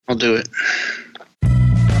I'll do it.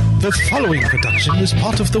 The following production is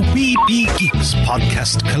part of the We Be Geeks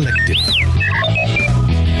podcast collective.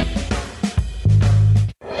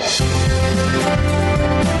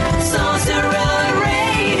 Sorcerer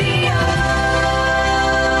Radio.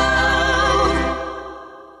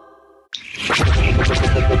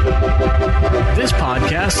 This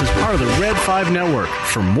podcast is part of the Red 5 Network.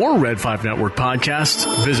 For more Red 5 Network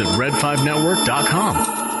podcasts, visit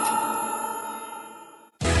red5network.com.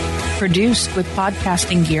 Produced with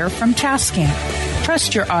podcasting gear from Tascam.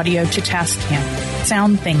 Trust your audio to Tascam.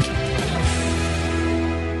 Sound thinking.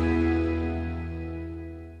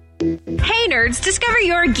 Hey nerds, discover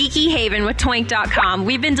your geeky haven with Toink.com.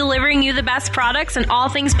 We've been delivering you the best products and all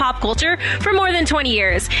things pop culture for more than 20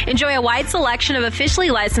 years. Enjoy a wide selection of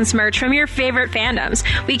officially licensed merch from your favorite fandoms.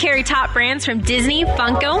 We carry top brands from Disney,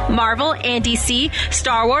 Funko, Marvel, and DC,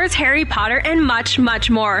 Star Wars, Harry Potter, and much,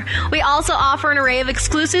 much more. We also offer an array of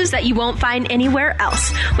exclusives that you won't find anywhere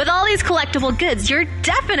else. With all these collectible goods, you're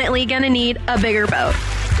definitely going to need a bigger boat.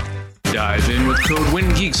 Dive in with code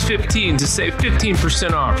WINGEEKS15 to save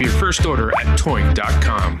 15% off your first order at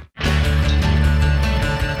Toink.com.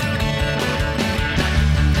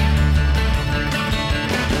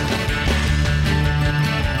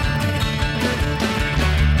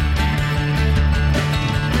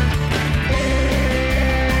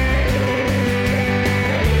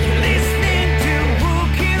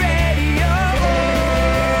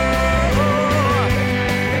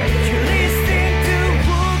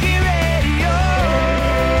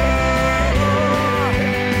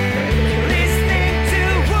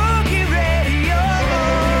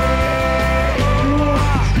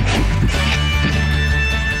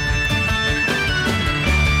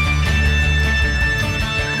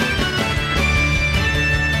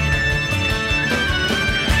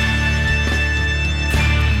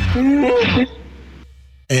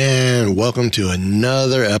 And welcome to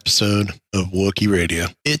another episode of Wookiee Radio.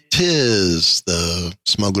 It is the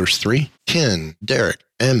Smugglers 3, Ken, Derek,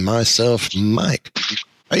 and myself, Mike.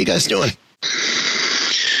 How you guys doing?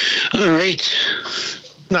 All right.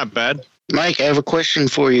 Not bad. Mike, I have a question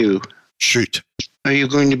for you. Shoot. Are you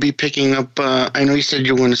going to be picking up, I know you said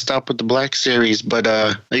you were going to stop with the Black Series, but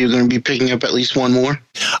are you going to be picking up at least one more?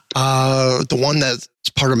 The one that's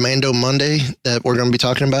part of Mando Monday that we're going to be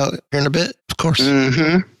talking about here in a bit? Of course.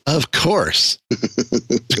 Mm-hmm. Of course.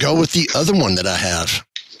 To go with the other one that I have.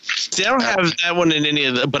 See, I don't have that one in any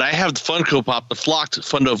of the, but I have the Funko Pop, the flocked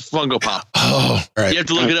Funko Pop. Oh, all right. You have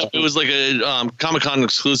to look it up. It was like a Comic-Con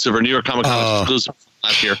exclusive or New York Comic-Con exclusive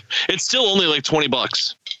last year. It's still only like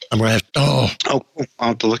 $20. I'm going to have I'll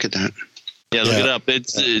have to look at that. Yeah, look it up.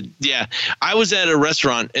 It's I was at a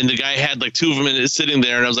restaurant and the guy had like two of them sitting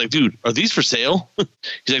there, and I was like, "Dude, are these for sale?"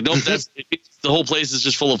 He's like, "Nope, that's the whole place is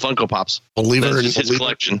just full of Funko Pops." His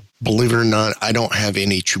collection. Believe it or not, I don't have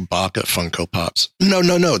any Chewbacca Funko Pops. No,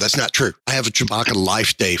 that's not true. I have a Chewbacca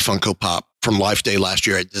Life Day Funko Pop from Life Day last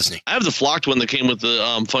year at Disney. I have the flocked one that came with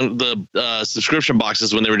the subscription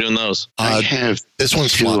boxes when they were doing those. I have this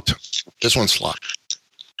one's flocked. This one's flocked.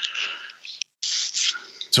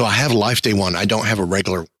 So I have a Life Day one. I don't have a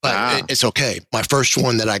regular, but it's okay. My first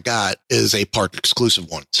one that I got is a park exclusive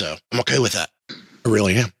one. So I'm okay with that. I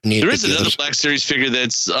really am. There is another Black Series figure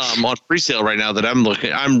that's on pre-sale right now that I'm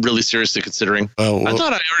really seriously considering. Oh, I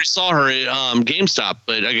thought I already saw her at GameStop,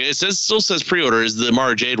 but it still says pre-order is the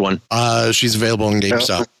Mara Jade one. She's available in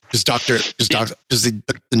GameStop. Because the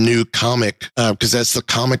new comic, because that's the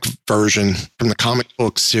comic version from the comic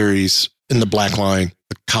book series in the Black Line.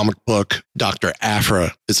 The comic book Dr.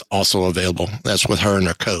 Aphra is also available. That's with her in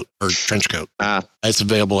her coat, her trench coat. It's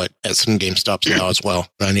available at some GameStops now as well.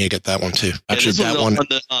 I need to get that one too. Actually, that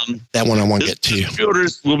one I want to get too.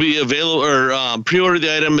 Pre-orders will be available, or pre-order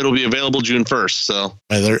the item. It'll be available June 1st. So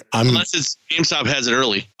unless it's GameStop has it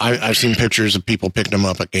early. I've seen pictures of people picking them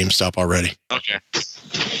up at GameStop already. Okay.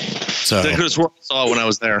 So I could have sworn I saw it when I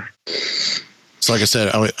was there. So like I said,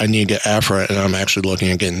 I need to get Aphra, and I'm actually looking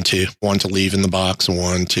at getting two. One to leave in the box and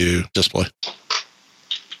one to display.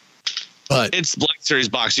 But it's Black Series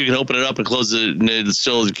box. You can open it up and close it, and it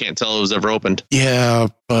still you can't tell it was ever opened. Yeah,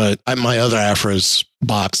 but my other Aphra's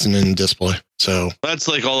boxed and in display. So that's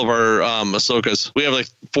like all of our Ahsokas. We have like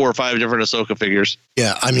 4 or 5 different Ahsoka figures.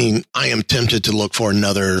 Yeah, I mean, I am tempted to look for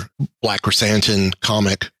another Black Chrysanthemum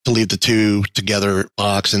comic to leave the two together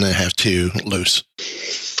box and then have two loose.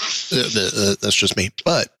 That's just me.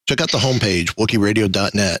 But check out the homepage,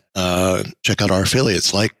 WookieeRadio.net. Check out our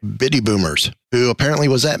affiliates like Biddy Boomers, who apparently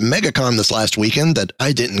was at MegaCon this last weekend that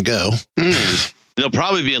I didn't go. They'll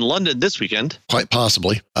probably be in London this weekend. Quite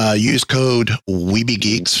possibly. Use code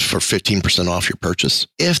WeeBeGeeks for 15% off your purchase.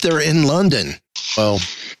 If they're in London, Well,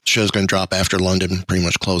 the show's going to drop after London pretty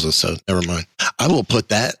much closes, so never mind. I will put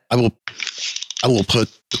that. I will put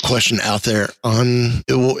the question out there on.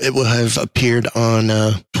 It will have appeared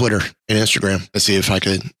on Twitter and Instagram. Let's see if I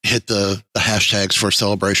could hit the hashtags for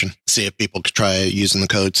celebration. See if people could try using the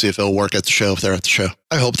code. See if it'll work at the show if they're at the show.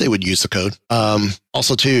 I hope they would use the code.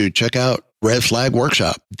 Also, too, check out Red Flag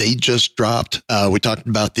Workshop. They just dropped. We talked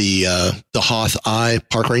about the Hoth Eye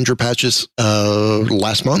Park Ranger patches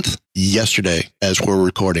last month. Yesterday, as we're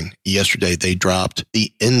recording, they dropped the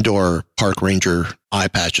indoor Park Ranger eye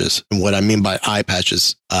patches. And what I mean by eye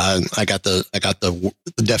patches, I got the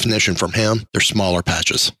definition from him. They're smaller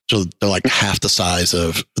patches, so they're like half the size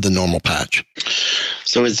of the normal patch.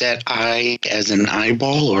 So is that eye as in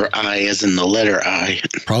eyeball or eye as in the letter I?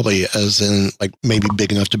 Probably as in like maybe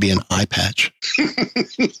big enough to be an eye patch.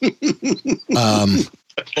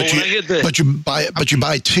 But you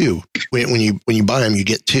buy two. When you buy them, you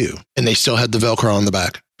get two, and they still have the Velcro on the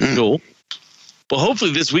back. Cool. Well,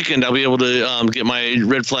 hopefully this weekend I'll be able to get my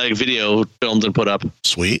Red Flag video filmed and put up.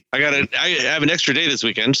 Sweet. I have an extra day this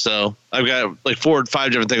weekend, so I've got like 4 or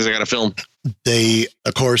 5 different things I got to film. They've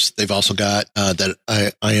also got that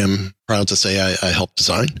I am proud to say I helped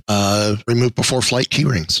design remove before flight key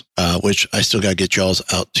rings, which I still got to get y'all's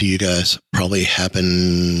out to you guys. Probably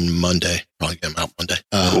happen Monday. Probably get them out Monday.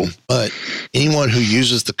 Cool. But anyone who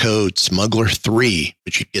uses the code Smuggler3,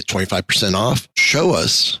 which you get 25% off, show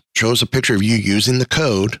us a picture of you using the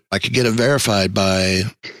code. I could get it verified by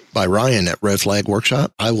Ryan at Red Flag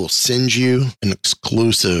Workshop. I will send you an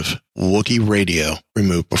exclusive Wookiee Radio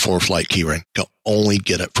remove before flight keyring. You'll only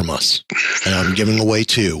get it from us. And I'm giving away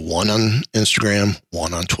 2, one on Instagram,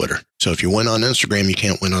 one on Twitter. So if you win on Instagram, you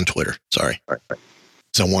can't win on Twitter. Sorry. Right.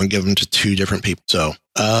 So I want to give them to 2 different people. So,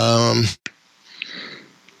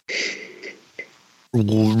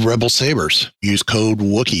 Rebel Sabers. Use code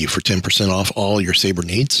Wookiee for 10% off all your saber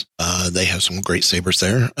needs. They have some great sabers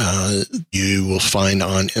there. You will find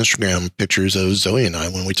on Instagram pictures of Zoe and I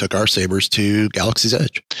when we took our sabers to Galaxy's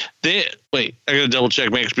Edge. Wait, I got to double check.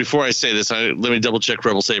 Before I say this, let me double check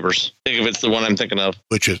Rebel Sabers. Think if it's the one I'm thinking of.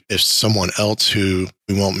 Which if someone else who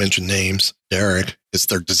we won't mention names, Derek, it's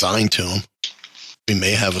their design to them. We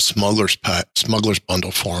may have a smuggler's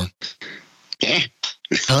bundle for him. Yeah.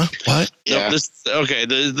 Huh? What? Yeah. No,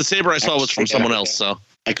 the saber I saw was from someone else, so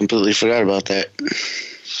I completely forgot about that.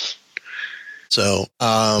 So,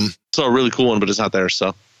 saw a really cool one, but it's not there.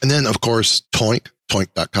 So, and then of course,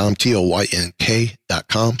 toynk.com,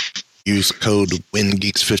 TOYNK.com. Use code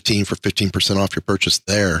WINGEEKS15 for 15% off your purchase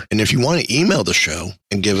there. And if you want to email the show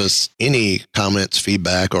and give us any comments,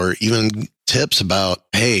 feedback, or even tips about,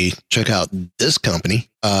 hey, check out this company,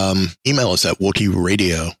 email us at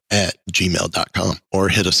WookieeRadio@gmail.com or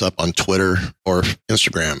hit us up on Twitter or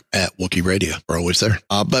Instagram at Wookiee Radio. We're always there.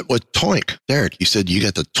 But with Toynk, Derek, you said you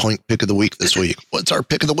got the Toynk pick of the week this week. What's our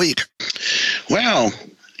pick of the week? Well,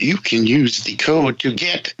 you can use the code to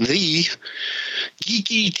get the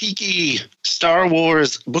Geeky Tiki Star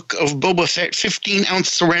Wars Book of Boba Fett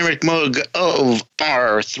 15-ounce ceramic mug of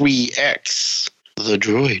R3X, the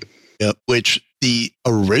droid. Yep, which the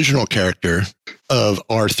original character of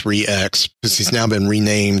R3X, because he's now been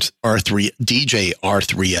renamed DJ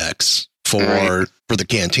R3X for the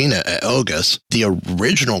Cantina at Ogus. The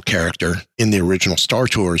original character in the original Star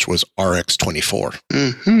Tours was RX-24.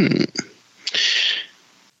 Mm-hmm.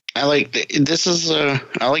 I like this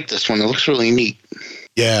one. It looks really neat.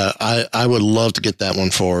 Yeah, I would love to get that one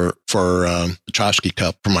for the Tchotchke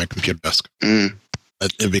cup for my computer desk. Mm.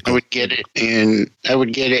 It'd be cool. I would get it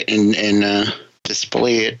and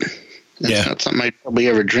display it. That's not something I'd probably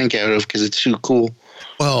ever drink out of because it's too cool.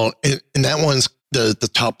 Well, and that one's the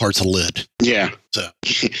top part's a lid. Yeah. So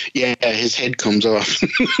yeah, his head comes off.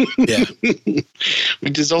 Yeah,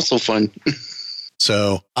 which is also fun.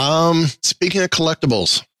 So, speaking of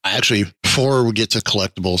collectibles, actually, before we get to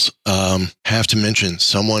collectibles, have to mention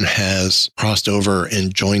someone has crossed over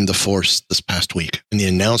and joined the Force this past week. And the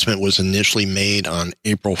announcement was initially made on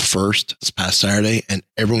April 1st, this past Saturday, and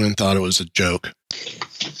everyone thought it was a joke.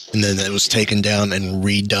 And then it was taken down and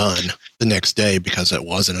redone the next day because it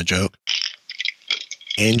wasn't a joke.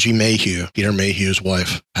 Angie Mayhew, Peter Mayhew's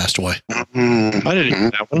wife, passed away. Mm-hmm. I didn't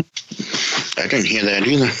hear that one. I didn't hear that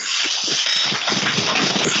either.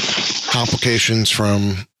 Complications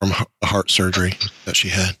from heart surgery that she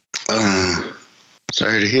had.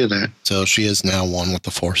 Sorry to hear that. So she is now one with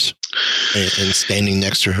the Force and standing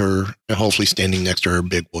next to her, hopefully standing next to her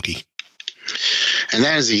big Wookiee. And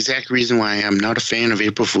that is the exact reason why I'm not a fan of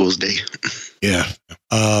April Fool's Day. Yeah.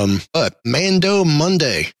 But Mando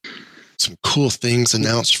Monday, some cool things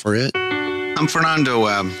announced for it. I'm Fernando.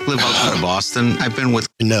 Live outside of Boston. I've been with.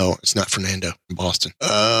 No, it's not Fernando in Boston.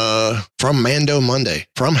 From Mando Monday,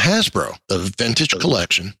 from Hasbro, the Vintage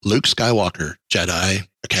Collection, Luke Skywalker, Jedi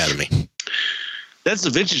Academy. That's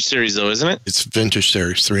the vintage series, though, isn't it? It's vintage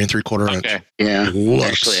series, 3 3/4 inch. Okay. Yeah.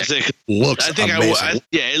 Looks amazing.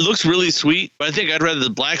 It looks really sweet, but I think I'd rather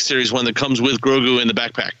the Black Series one that comes with Grogu in the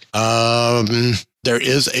backpack. There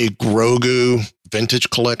is a Grogu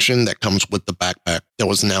vintage collection that comes with the backpack that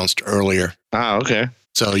was announced earlier. Oh, okay.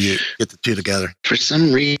 So you get the two together. For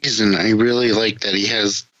some reason, I really like that he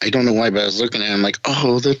has. I don't know why, but I was looking at him like,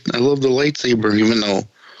 oh, I love the lightsaber, even though,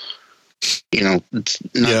 it's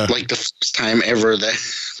not like the first time ever that.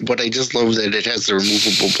 But I just love that it has the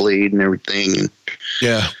removable blade and everything. And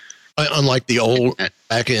yeah. Unlike the old,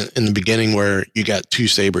 back in the beginning where you got two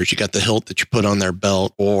sabers, you got the hilt that you put on their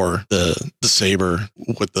belt or the saber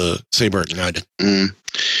with the saber ignited.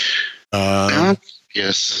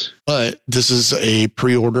 Yes. But this is a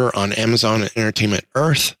pre-order on Amazon and Entertainment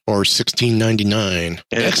Earth for $16.99. And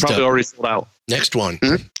it's probably already sold out. Next one.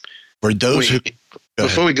 For those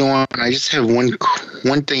before we go on, I just have one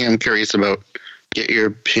thing I'm curious about. Get your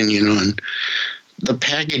opinion on. The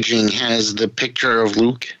packaging has the picture of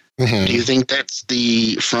Luke. Mm-hmm. Do you think that's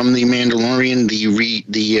from the Mandalorian,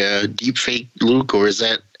 the deep fake Luke, or is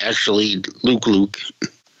that actually Luke?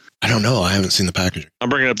 I don't know. I haven't seen the packaging. I'm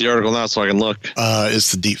bringing up the article now so I can look.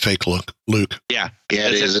 It's the deep fake Luke. Yeah. Yeah,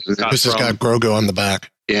 it is. This has got Grogu on the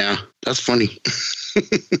back. Yeah, that's funny.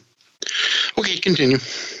 Okay, continue.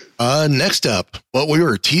 Next up, what we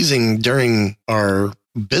were teasing during our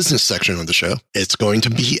business section of the show, it's going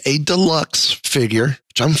to be a deluxe figure,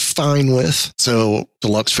 which I'm fine with. So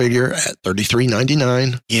deluxe figure at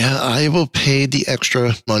 $33.99. Yeah, I will pay the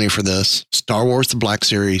extra money for this. Star Wars The Black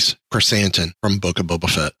Series, Chrysanthemum from Book of Boba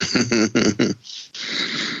Fett.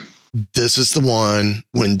 This is the one,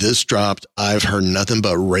 when this dropped, I've heard nothing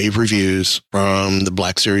but rave reviews from the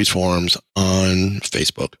Black Series forums on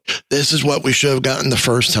Facebook. This is what we should have gotten the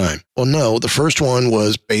first time. Well, no, the first one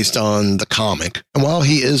was based on the comic. And while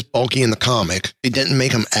he is bulky in the comic, they didn't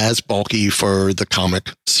make him as bulky for the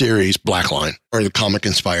comic series Blackline, or the comic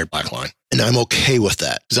inspired Blackline. And I'm okay with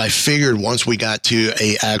that, because I figured once we got to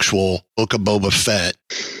a actual Book of Boba Fett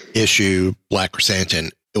issue, Black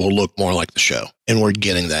Chrysanthemum, it will look more like the show. And we're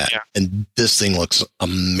getting that. Yeah. And this thing looks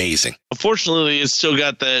amazing. Unfortunately, it's still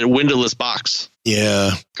got that windowless box.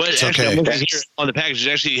 Yeah. But it's actually, I'm looking here on the package,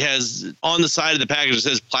 it actually has, on the side of the package, it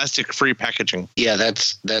says plastic-free packaging. Yeah,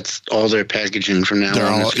 that's all their packaging from now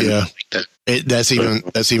on. Yeah. Like that's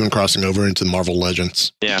even crossing over into Marvel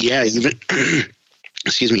Legends. Yeah. Yeah, even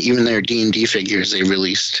their D&D figures they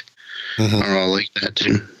released are all like that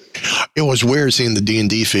too. It was weird seeing the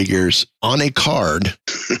D&D figures on a card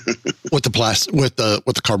with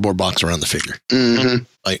the cardboard box around the figure. Mm-hmm.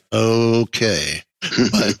 Like, okay.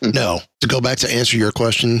 But no, to go back to answer your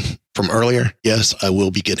question from earlier, yes, I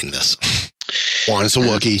will be getting this. One is a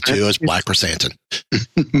Wookiee, two is Black Chrysanthemum.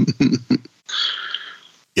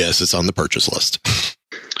 Yes, it's on the purchase list.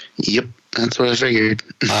 Yep, that's what I figured.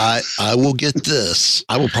 I will get this.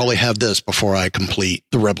 I will probably have this before I complete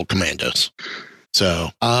the Rebel Commandos. So,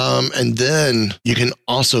 and then you can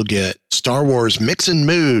also get Star Wars Mixin'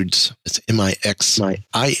 Moods. It's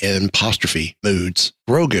MIXIN apostrophe Moods.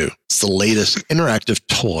 Grogu. It's the latest interactive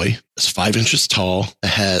toy. It's 5 inches tall. It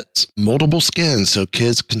has multiple skins so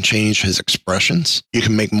kids can change his expressions. You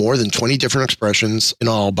can make more than 20 different expressions in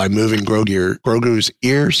all by moving Grogu's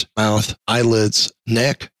ears, mouth, eyelids,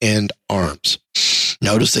 neck, and arms.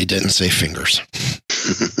 Notice they didn't say fingers.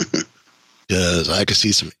 Because I could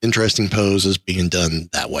see some interesting poses being done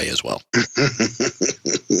that way as well.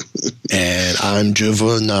 And I'm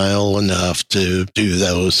juvenile enough to do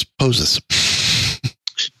those poses.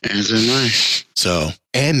 As am I. So,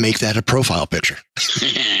 and make that a profile picture.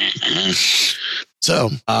 So,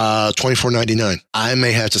 $24.99. I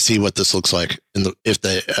may have to see what this looks like if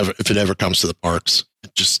it ever comes to the parks.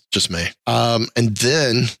 Just may. And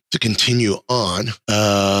then to continue on,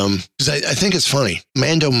 because I think it's funny.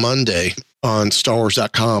 Mando Monday on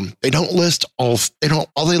StarWars.com, they don't list all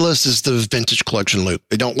they list is the vintage collection loop.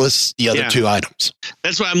 They don't list the other two items.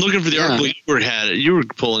 That's why I'm looking for the article you were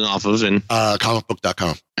pulling off of and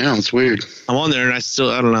comicbook.com. Yeah, it's weird. I'm on there and I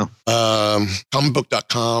don't know.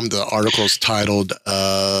 Comicbook.com, the article is titled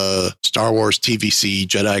Star Wars TVC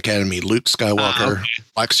Jedi Academy Luke Skywalker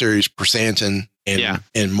Black Series Chrysanthemum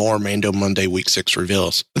and more Mando Monday Week 6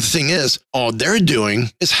 reveals. But the thing is, all they're doing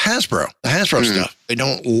is Hasbro, the Hasbro stuff. They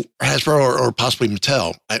don't Hasbro or possibly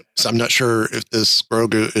Mattel. I'm not sure if this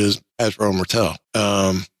Grogu is Hasbro or Mattel.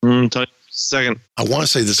 second. I want to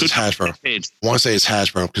say this is Hasbro. I want to say it's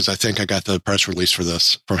Hasbro because I think I got the press release for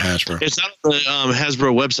this from Hasbro. It's not on the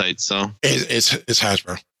Hasbro website, so it's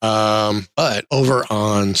Hasbro. But over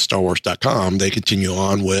on StarWars.com, they continue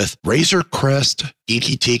on with Razor Crest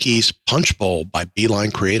Geeky Tiki's Punch Bowl by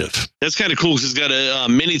Beeline Creative. That's kind of cool because it's got a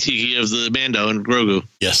mini tiki of the Mando and Grogu.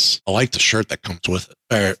 Yes, I like the shirt that comes with it.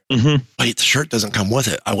 Wait, the shirt doesn't come with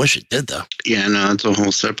it. I wish it did though. Yeah, no, it's a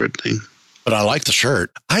whole separate thing. But I like the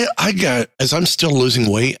shirt. I got, as I'm still losing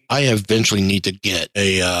weight, I eventually need to get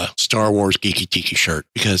a Star Wars Geeky Tiki shirt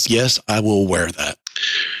because yes, I will wear that.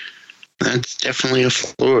 That's definitely a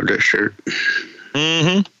Florida shirt.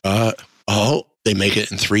 Oh, they make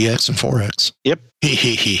it in 3X and 4X. Yep.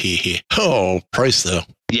 Oh, price though.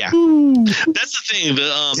 Yeah. That's the thing.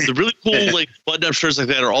 The really cool like button-up shirts like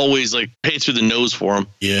that are always like pay through the nose for them.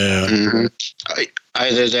 Yeah.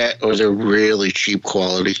 Either that or they're really cheap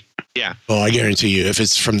quality. Yeah. Well, I guarantee you, if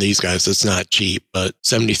it's from these guys, it's not cheap. But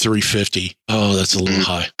 $73.50. Oh, that's a little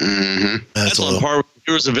high. That's on par with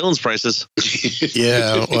Heroes and Villains prices.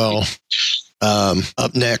 Yeah. Well,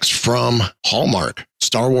 up next from Hallmark,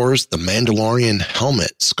 Star Wars: The Mandalorian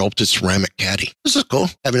helmet, sculpted ceramic caddy. This is cool.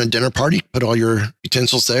 Having a dinner party, put all your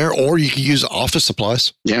utensils there, or you can use office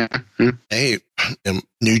supplies. Yeah. Hey, a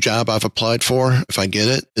new job I've applied for. If I get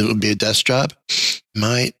it, it would be a desk job.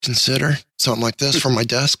 Might consider something like this for my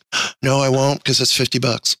desk. No, I won't because it's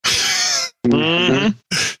 $50.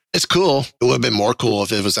 It's cool. It would have been more cool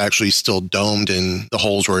if it was actually still domed and the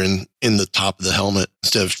holes were in the top of the helmet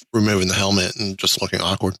instead of removing the helmet and just looking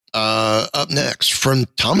awkward. Up next from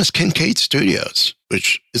Thomas Kincaid Studios,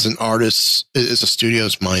 which is an artist, is a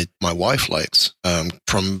studios my wife likes.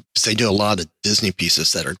 They do a lot of Disney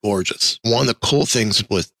pieces that are gorgeous. One of the cool things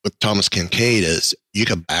with Thomas Kincaid is you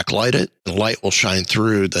can backlight it. The light will shine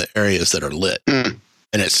through the areas that are lit.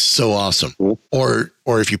 And it's so awesome. Or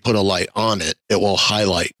if you put a light on it, it will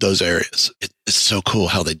highlight those areas. It's so cool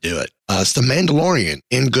how they do it. It's The Mandalorian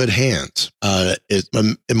in good hands. It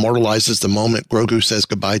immortalizes the moment Grogu says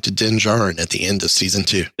goodbye to Din Djarin at the end of season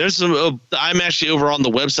 2. There's some. I'm actually over on the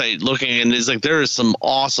website looking, and it's like there are some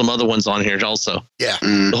awesome other ones on here also. Yeah,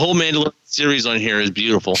 the whole Mandalorian series on here is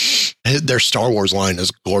beautiful. Their Star Wars line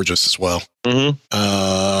is gorgeous as well. And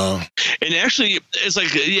actually, it's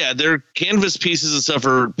like their canvas pieces and stuff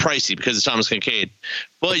are pricey because it's Thomas Kincaid,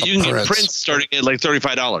 but you can get prints starting at like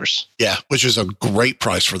 $35. Yeah, which is a great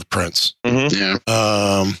price for the prints. Yeah.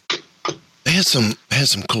 They had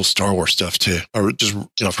some cool Star Wars stuff too, or just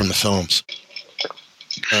from the films.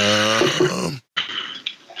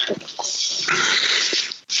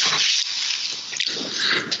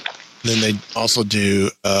 Then they also do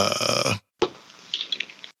a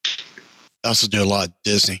lot of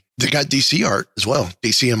Disney. They got DC art as well,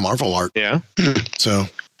 DC and Marvel art. Yeah. So,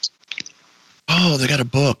 they got a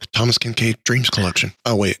book, Thomas Kincaid Dreams Collection.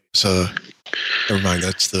 Oh wait, so never mind.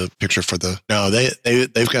 That's the picture for the. No,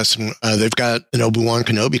 they've got some. They've got an Obi-Wan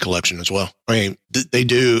Kenobi collection as well. I mean, they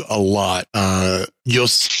do a lot. You'll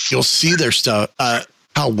see their stuff.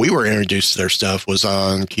 How we were introduced to their stuff was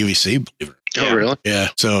on QVC. Believe it. Oh, really? Yeah.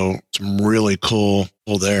 So some really cool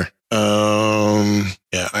there.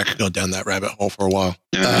 I could go down that rabbit hole for a while.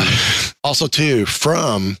 Also, too,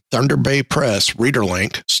 from Thunder Bay Press, reader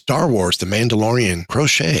link, Star Wars: The Mandalorian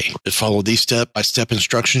crochet. It followed these step-by-step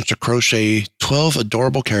instructions to crochet 12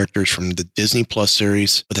 adorable characters from the Disney Plus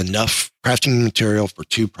series with enough crafting material for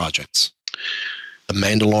 2 projects. The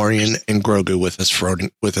Mandalorian and Grogu with his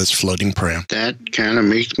floating pram. That kind of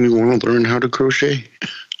makes me want to learn how to crochet.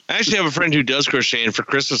 I actually have a friend who does crochet, and for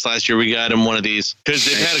Christmas last year, we got him one of these because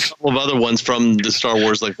they've had a couple of other ones from the Star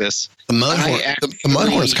Wars like this. The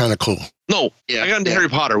Mudhorn is kind of cool. No, I got him the Harry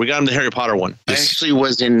Potter. We got him the Harry Potter one. I actually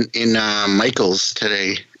was in Michael's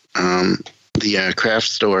today, the craft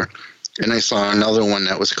store, and I saw another one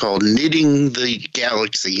that was called Knitting the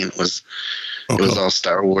Galaxy, and it was all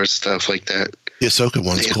Star Wars stuff like that. The Ahsoka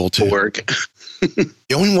one's cool too.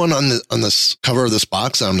 The only one on this cover of this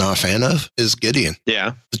box that I'm not a fan of is Gideon.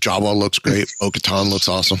 Yeah. The Jawa looks great. Bo-Katan looks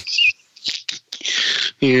awesome.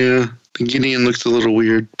 Yeah, the Gideon looks a little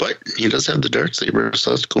weird, but he does have the Darksaber, so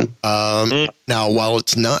that's cool. Now, while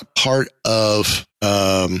it's not part of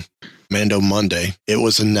Mando Monday, it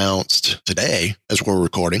was announced today as we're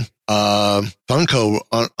recording. Funko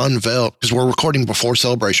unveiled, because we're recording before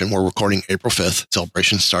Celebration. We're recording April 5th.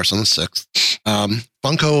 Celebration starts on the 6th.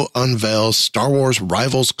 Funko unveils Star Wars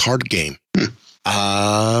Rivals card game.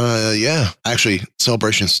 Actually,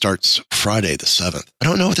 Celebration starts Friday the 7th. I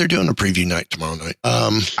don't know if they're doing a preview night tomorrow night.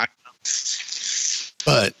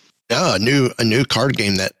 But a new card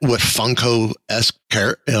game that with Funko-esque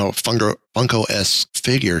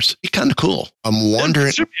figures. Be kind of cool. I'm wondering.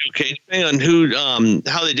 It should be okay, depending on who,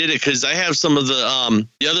 how they did it. Because I have some of the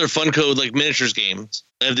other Funko like miniatures games.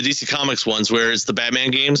 I have the DC Comics ones where it's the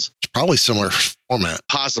Batman games. It's probably similar format.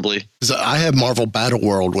 Possibly. Because I have Marvel Battle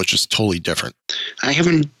World, which is totally different. I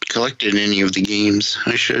haven't collected any of the games.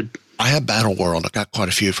 I should. I have Battle World. I got quite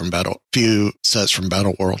a few sets from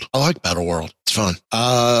Battle World. I like Battle World. It's fun.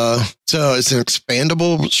 So it's an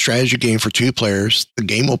expandable strategy game for 2 players. The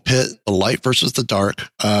game will pit the light versus the dark,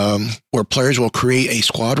 where players will create a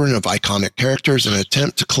squadron of iconic characters and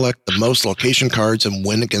attempt to collect the most location cards and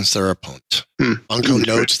win against their opponent. Funko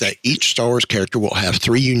notes that each Star Wars character will have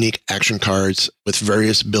 3 unique action cards with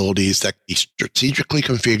various abilities that can be strategically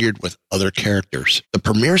configured with other characters. The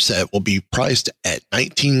premiere set will be priced at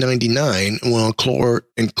 $19.99 and will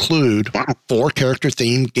include 4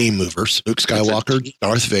 character-themed game movers: Luke Skywalker,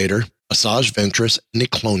 Darth Vader, Asajj Ventress, and a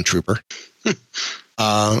clone trooper.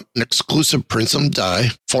 An exclusive Prism die,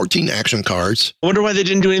 14 action cards. I wonder why they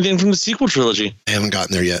didn't do anything from the sequel trilogy. I haven't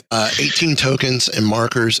gotten there yet. 18 tokens and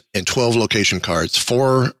markers and 12 location cards,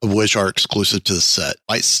 4 of which are exclusive to the set.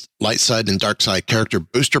 Light side and dark side character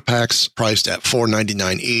booster packs priced at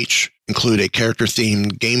 $4.99 each. Include a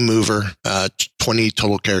character-themed game mover. 20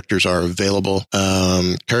 total characters are available.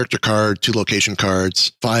 Character card, 2 location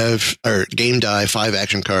cards, 5 game die, 5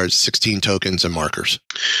 action cards, 16 tokens, and markers.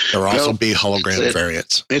 There will also be hologram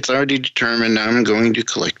variants. It's already determined. I'm going to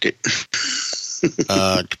collect it.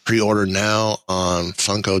 Pre-order now on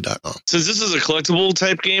Funko.com. Since this is a collectible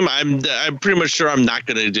type game, I'm pretty much sure I'm not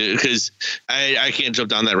going to do it because I can't jump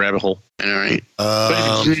down that rabbit hole. All right.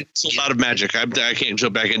 But it's a lot of magic. I can't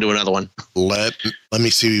jump back into another one. Let me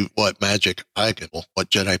see what magic what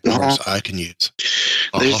Jedi powers I can use.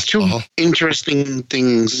 There's 2 interesting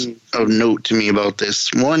things of note to me about this.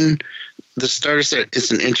 One, the starter set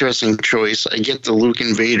is an interesting choice. I get the Luke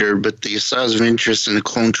and Vader, but the Asajj Ventress and the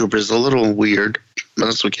Clone Trooper is a little weird, but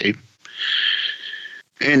that's okay.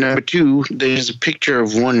 And number 2, there's a picture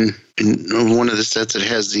of one of the sets that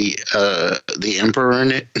has the Emperor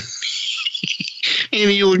in it, and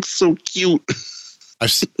he looks so cute.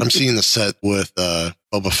 I'm seeing the set with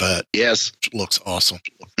Boba Fett. Yes, which looks awesome.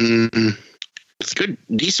 It's good,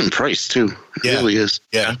 decent price too. It really is.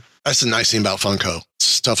 Yeah. That's the nice thing about Funko.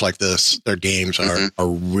 Stuff like this, their games are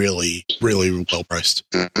really, really well priced.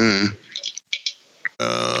 What's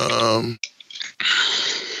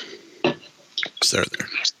there?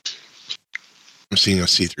 I'm seeing a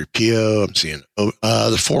C-3PO. I'm seeing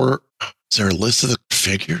the 4. Is there a list of the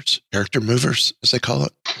figures, character movers, as they call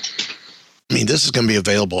it? I mean, this is going to be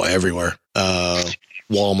available everywhere.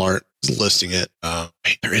 Walmart is listing it.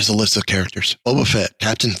 There is a list of characters: Boba Fett,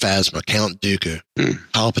 Captain Phasma, Count Dooku,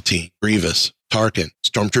 Palpatine, Grievous, Tarkin,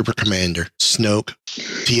 Stormtrooper Commander, Snoke,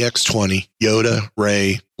 TX-20, Yoda,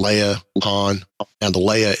 Rey, Leia, Han. Now the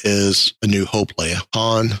Leia is A New Hope Leia.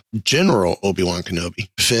 Han, General Obi-Wan Kenobi,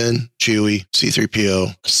 Finn, Chewie,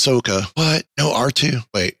 C-3PO, Ahsoka. What? No R2?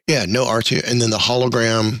 Wait, yeah, no R2. And then the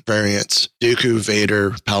hologram variants: Dooku,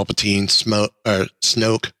 Vader, Palpatine,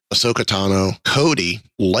 Snoke, Ahsoka Tano, Cody,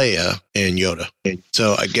 Leia, and Yoda.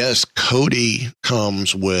 So I guess Cody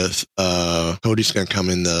comes with, Cody's going to come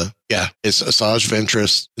in it's Asajj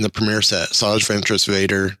Ventress in the premiere set. Asajj Ventress,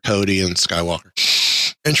 Vader, Cody, and Skywalker.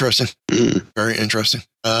 Interesting. Very interesting.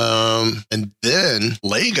 And then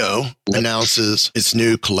Lego announces its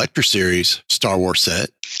new collector series Star Wars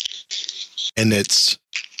set. And it's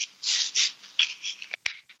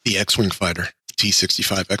the X-Wing fighter.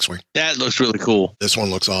 T-65 X-Wing. That looks really cool. This one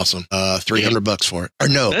looks awesome. $300 for it. Or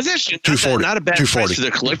no, that's actually $240. Not a bad price for the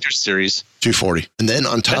collector series. $240. And then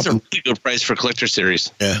on top that's a really good price for collector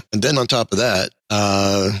series. Yeah. And then on top of that,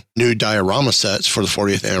 new diorama sets for the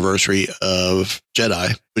 40th anniversary of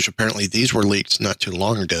Jedi, which apparently these were leaked not too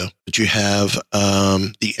long ago. But you have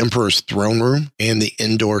the Emperor's throne room and the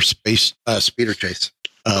indoor space speeder chase.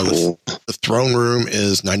 The throne room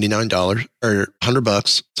is $99 or $100.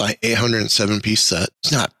 It's an 807-piece set.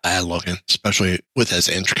 It's not bad looking, especially with as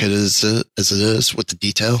intricate as it is with the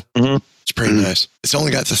detail. It's pretty nice. It's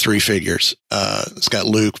only got the 3 figures. It's got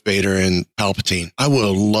Luke, Vader, and Palpatine. I would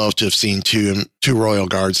have loved to have seen two royal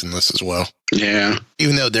guards in this as well. Yeah.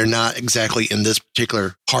 Even though they're not exactly in this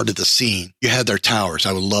particular part of the scene, you have their towers.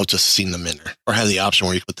 I would love to have seen them in there, or have the option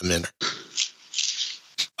where you put them in there.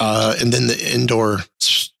 And then the indoor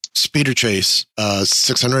speeder chase,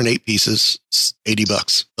 608 pieces,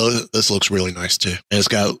 $80. This looks really nice too. And it's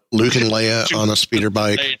got Luke and Leia on a speeder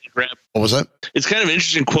bike. What was that? It's kind of an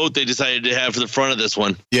interesting quote they decided to have for the front of this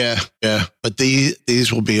one. Yeah. But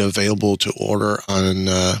these will be available to order on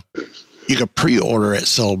you could pre-order at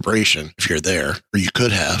Celebration if you're there, or you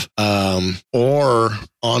could have, or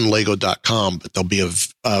on Lego.com, but they'll be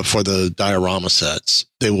for the diorama sets.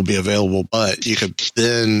 They will be available, but you could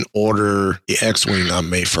then order the X-Wing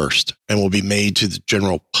on May 1st and will be made to the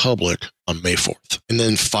general public on May 4th. And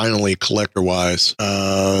then finally, collector-wise,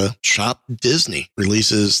 Shop Disney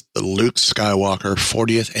releases the Luke Skywalker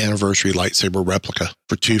 40th anniversary lightsaber replica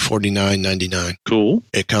for $249.99. Cool.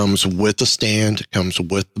 It comes with the stand, it comes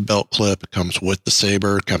with the belt clip, it comes with the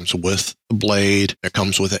saber, it comes with the blade, it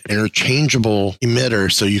comes with an interchangeable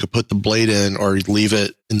emitter, so you could put the blade in or leave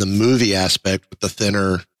it in the movie aspect with the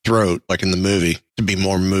thinner throat, like in the movie, to be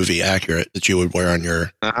more movie accurate, that you would wear on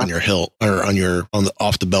your hilt or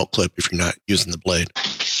off the belt clip if you're not using the blade.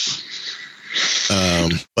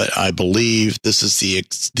 But I believe this is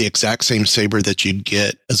the exact same saber that you'd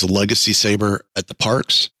get as a legacy saber at the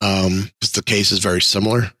parks. Because the case is very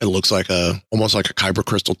similar. It looks like almost like a kyber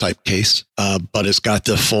crystal type case, but it's got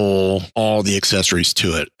all the accessories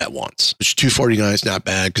to it at once. Which $249 is not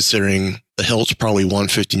bad considering the hilt's probably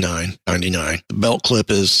 $159.99. The belt clip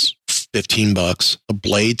is $15. The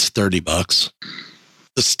blade's $30.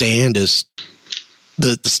 The stand is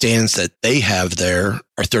the stands that they have there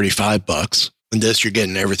are $35. And this, you're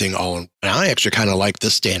getting everything all in. And I actually kind of like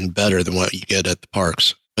this stand better than what you get at the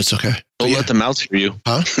parks. It's okay. Don't let the mouse hear you.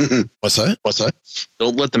 Huh? What's that?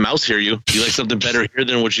 Don't let the mouse hear you. You like something better here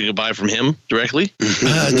than what you can buy from him directly?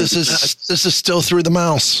 This is still through the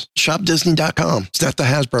mouse. ShopDisney.com. It's not the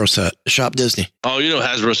Hasbro set. Shop Disney. Oh, you know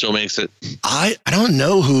Hasbro still makes it. I don't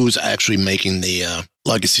know who's actually making the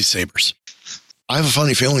Legacy sabers. I have a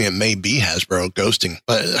funny feeling it may be Hasbro ghosting,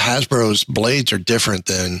 but Hasbro's blades are different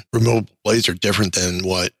than removable blades are different than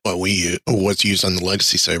what's used on the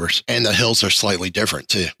Legacy sabers, and the hilts are slightly different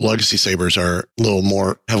too. Legacy sabers are have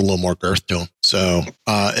a little more girth to them. So,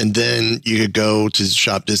 and then you could go to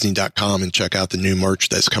shopdisney.com and check out the new merch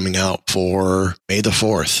that's coming out for May the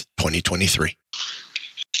 4th, 2023.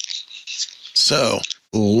 So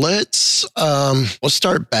let's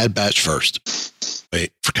start Bad Batch first.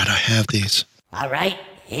 Wait, forgot I have these. All right,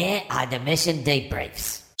 here are the mission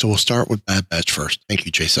debriefs. So we'll start with Bad Batch first. Thank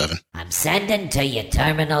you, J7. I'm sending to your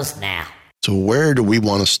terminals now. So where do we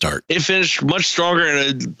want to start? It finished much stronger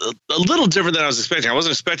and a little different than I was expecting. I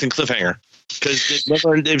wasn't expecting cliffhanger because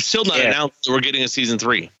they've still not announced that we're getting a season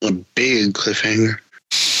 3. A big cliffhanger.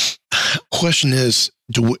 Question is,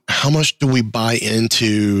 how much do we buy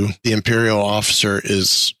into the Imperial officer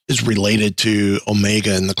is related to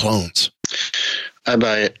Omega and the clones? I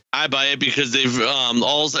buy it. I buy it because they've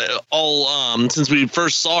all since we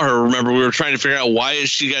first saw her. Remember, we were trying to figure out why is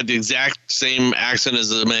she got the exact same accent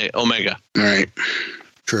as Omega. Right.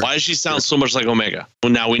 True. Why does she sound so much like Omega?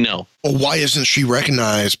 Well, now we know. Well, why isn't she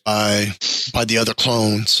recognized by the other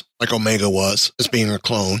clones like Omega was as being a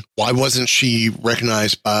clone? Why wasn't she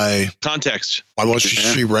recognized by context? Why wasn't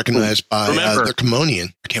she recognized by the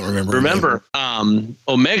Kaminoan? I can't remember. Remember,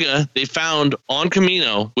 Omega they found on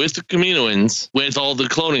Kamino with the Kaminoans with all the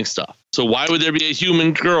cloning stuff. So why would there be a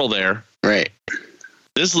human girl there? Right.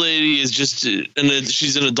 This lady is just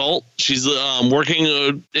she's an adult. She's working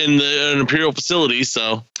in an Imperial facility.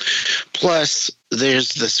 So, plus there's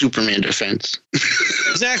the Superman defense.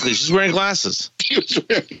 Exactly. She's wearing glasses. She was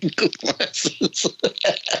wearing glasses.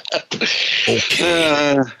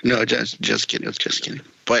 Okay. No, just kidding. It's just kidding.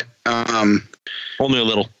 But only a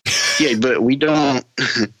little. Yeah, but we don't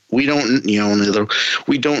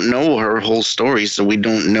know her whole story, so we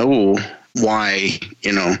don't know why,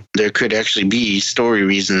 there could actually be story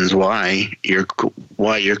reasons why your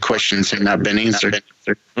questions have not been answered.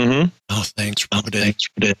 Mm-hmm. Oh, thanks.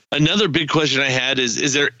 Another big question I had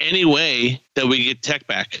is there any way that we get Tech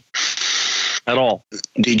back at all?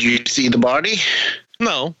 Did you see the body?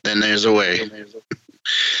 No. Then there's a way.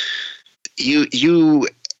 You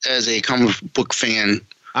as a comic book fan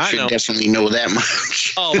should definitely know that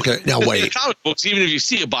much. Oh, okay. Now wait. In comic books, even if you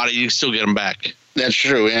see a body, you can still get them back. That's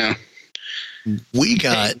true. Yeah. They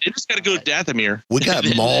just got to go to Dathomir. We got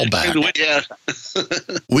Maul back. Yeah.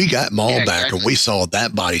 We got Maul back, and we saw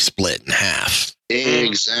that body split in half.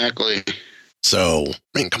 Exactly. So,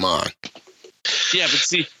 come on. Yeah, but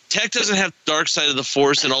see, Tech doesn't have the dark side of the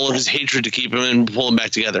Force and all of his hatred to keep him and pull him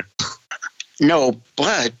back together. No,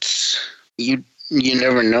 but you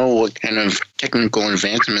never know what kind of technical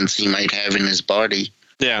advancements he might have in his body.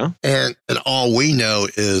 Yeah. And all we know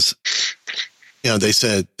is, they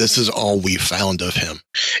said this is all we found of him.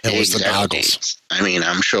 It was the goggles. I mean,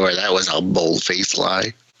 I'm sure that was a bold-faced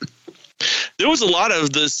lie. There was a lot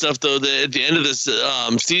of this stuff, though, that at the end of this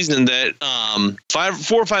season that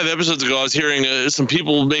 4 or 5 episodes ago, I was hearing some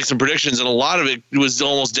people make some predictions, and a lot of it was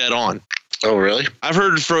almost dead on. Oh, really? I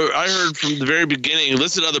heard from the very beginning,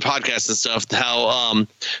 listen to other podcasts and stuff, how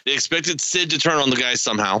they expected Sid to turn on the guy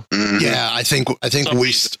somehow. Yeah, I think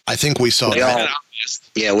we saw that.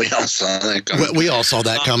 Yeah, we all saw that coming. We all saw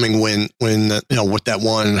that coming when with that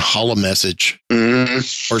one holo message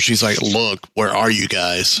where she's like, "Look, where are you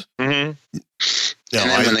guys?" And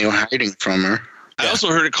then when they were hiding from her. I also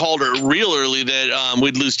heard it called her real early that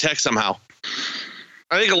we'd lose Tech somehow.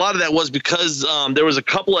 I think a lot of that was because there was a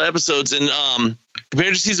couple of episodes and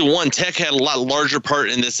compared to season 1, Tech had a lot larger part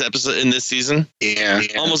in this episode in this season. Yeah.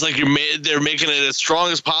 Almost like they're making it as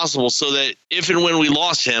strong as possible so that if and when we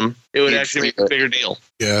lost him, it would actually make a bigger deal.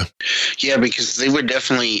 Yeah. Yeah, because they were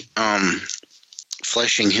definitely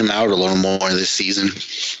fleshing him out a little more this season.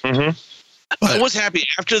 Mm-hmm. I was happy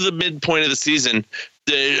after the midpoint of the season.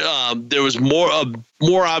 There was more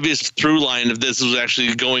obvious through line of this was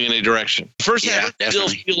actually going in a direction. First half, I still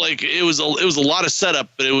feel like it was a lot of setup,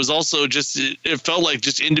 but it was also it felt like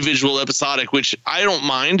just individual episodic, which I don't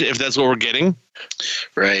mind if that's what we're getting.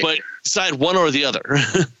 Right. But decide one or the other.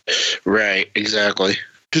 Right. Exactly.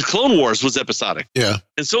 Because Clone Wars was episodic. Yeah.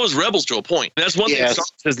 And so is Rebels to a point. And that's one thing Star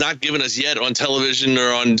Wars has not given us yet on television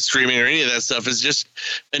or on streaming or any of that stuff is just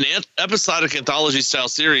an episodic anthology style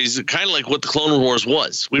series, kind of like what the Clone Wars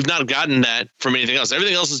was. We've not gotten that from anything else.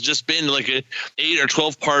 Everything else has just been like a 8 or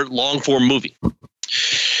 12 part long form movie.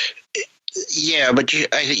 Yeah, but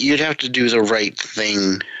you'd have to do the right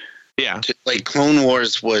thing. Yeah. Like Clone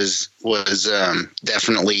Wars was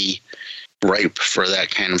definitely ripe for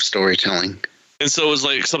that kind of storytelling. And so it was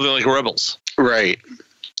like something like Rebels. Right.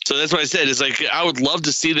 So that's what I said. It's like I would love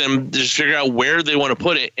to see them just figure out where they want to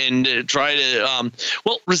put it and try to.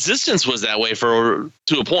 Resistance was that way to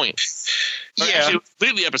a point. Yeah, actually, it was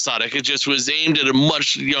completely episodic. It just was aimed at a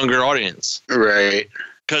much younger audience. Right.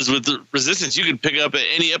 Because with the Resistance, you could pick up at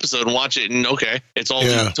any episode and watch it, and it's all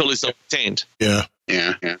totally self-contained. Yeah.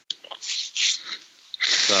 Yeah.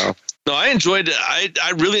 So. No, I enjoyed it.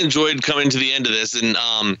 I really enjoyed coming to the end of this and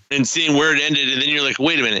seeing where it ended. And then you're like,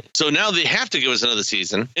 wait a minute. So now they have to give us another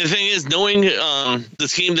season. And the thing is, knowing the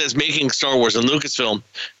team that's making Star Wars and Lucasfilm,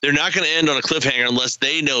 they're not going to end on a cliffhanger unless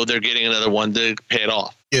they know they're getting another one to pay it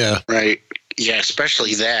off. Yeah. Right. Yeah,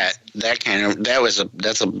 especially that's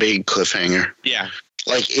a big cliffhanger. Yeah.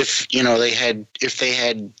 Like if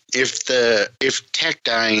Tech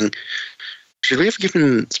dying. Should we have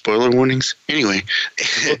given spoiler warnings? Anyway.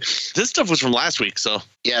 This stuff was from last week, so.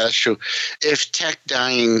 Yeah, that's true. If Tech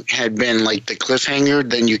dying had been like the cliffhanger,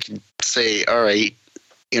 then you could say, all right,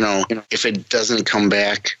 if it doesn't come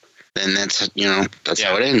back, then that's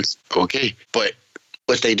how it ends. Okay. But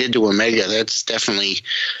what they did to Omega, that's definitely,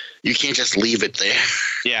 you can't just leave it there.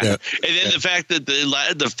 Yeah. And then the fact that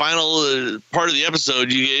the final part of the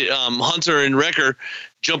episode, you get Hunter and Wrecker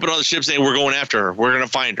jumping on the ship saying, we're going after her. We're going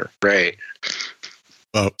to find her. Right.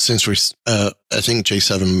 Well, since I think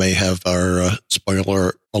J7 may have our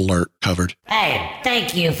spoiler alert covered. Hey,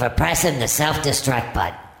 thank you for pressing the self-destruct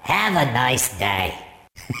button. Have a nice day.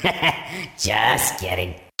 Just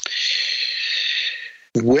kidding.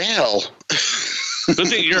 Well... Good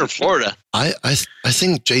thing you're in Florida. I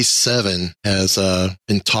think J7 has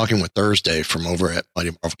been talking with Thursday from over at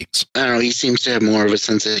Mighty Marvel Geeks. I don't know. He seems to have more of a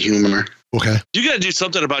sense of humor. Okay. You got to do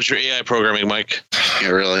something about your AI programming, Mike. Yeah,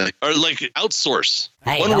 really. Or like outsource.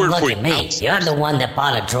 Hey, don't look at me. You're the one that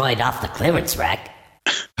bought a droid off the clearance rack.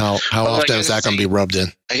 How often is that going to be rubbed in?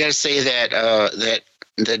 I got to say that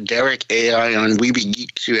that Derek AI on Weeby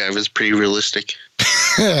Geeks you have is pretty realistic.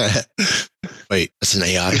 Wait, that's an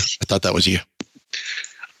AI? I thought that was you.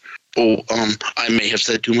 Oh, I may have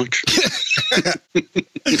said too much.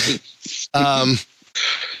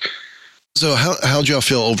 So how'd y'all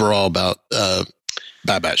feel overall about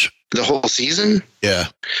Bad Batch? The whole season? Yeah.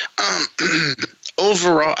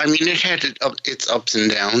 Overall, I mean, it had its ups and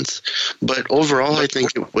downs, but overall, I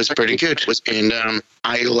think it was pretty good. And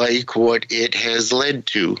I like what it has led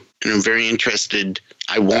to, and I'm very interested.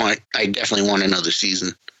 I definitely want another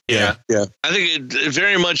season. Yeah. I think it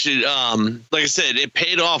very much, like I said, it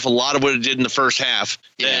paid off a lot of what it did in the first half.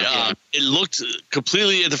 It looked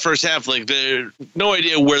completely at the first half like no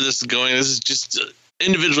idea where this is going. This is just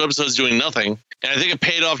individual episodes doing nothing. And I think it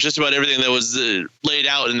paid off just about everything that was laid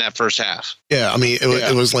out in that first half. Yeah, I mean,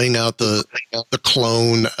 it was laying out the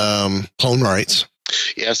clone rights.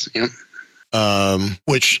 Yes, yeah.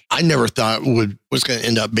 Which I never thought would was going to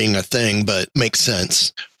end up being a thing, but makes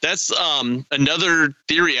sense. That's another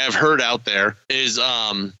theory I've heard out there is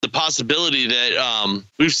the possibility that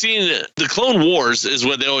we've seen the Clone Wars is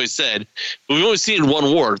what they always said, but we've only seen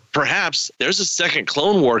one war. Perhaps there's a second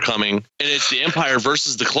Clone War coming, and it's the Empire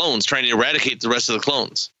versus the clones trying to eradicate the rest of the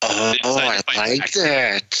clones. Oh, I like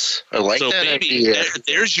that. I like so that maybe idea.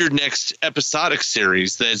 there's your next episodic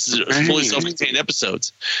series that's fully self-contained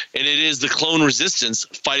episodes, and it is the Clone Resistance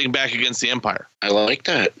fighting back against the Empire. I like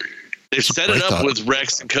that. They've set it up with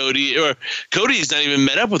Rex and Cody, or Cody's not even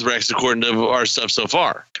met up with Rex according to our stuff so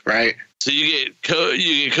far. Right. So you get Cody,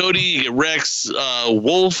 you get Rex,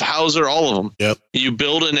 Wolf, Hauser, all of them. Yep. You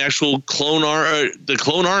build an actual the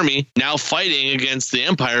clone army now fighting against the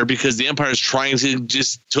Empire because the Empire is trying to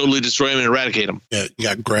just totally destroy them and eradicate them. Yeah, you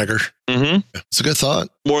got Gregor. Mm-hmm. It's a good thought.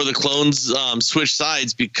 More of the clones switch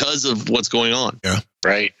sides because of what's going on. Yeah.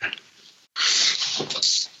 Right.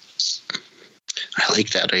 I like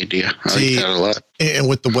that idea. I like that a lot. And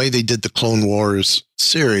with the way they did the Clone Wars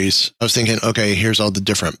series, I was thinking, okay, here's all the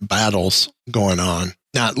different battles going on.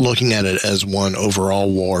 Not looking at it as one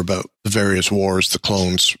overall war, but the various wars the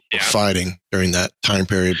clones were fighting during that time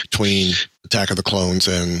period between Attack of the Clones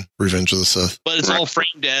and Revenge of the Sith. But it's all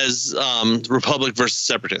framed as Republic versus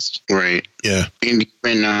Separatist. Right. Yeah. And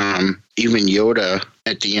even Yoda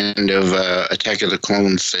at the end of Attack of the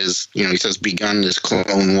Clones says, he says, begun this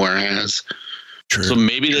Clone War has. True. So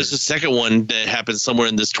maybe there's a second one that happens somewhere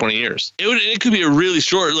in this 20 years. It could be a really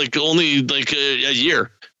short, like only like a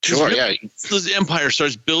year. Sure, yeah. The Empire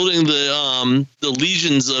starts building the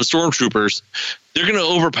legions of stormtroopers. They're going to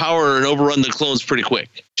overpower and overrun the clones pretty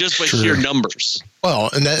quick, just by sheer numbers. Well,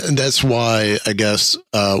 and that's why I guess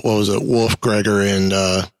what was it? Wolf, Gregor, and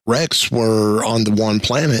Rex were on the one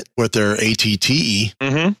planet with their ATTE.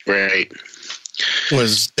 Mm-hmm. Right.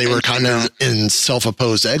 Was they were kind of in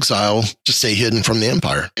self-opposed exile to stay hidden from the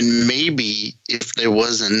Empire. And maybe if there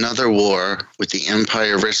was another war with the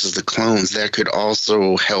Empire versus the clones, that could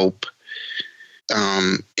also help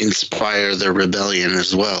inspire the rebellion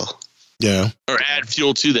as well. Yeah. Or add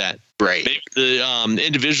fuel to that. Right. Maybe the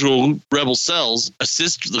individual rebel cells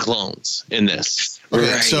assist the clones in this.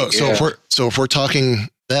 Right. So if we're talking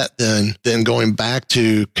that, then going back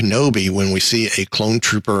to Kenobi, when we see a clone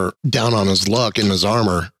trooper down on his luck in his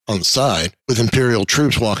armor on the side with Imperial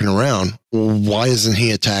troops walking around, well, why isn't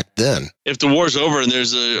he attacked then? If the war's over and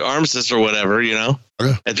there's an armistice or whatever,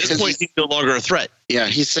 Okay. At this point he's no longer a threat. Yeah,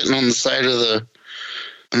 he's sitting on the side of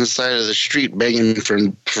the street begging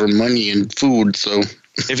for money and food. So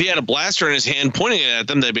if he had a blaster in his hand pointing it at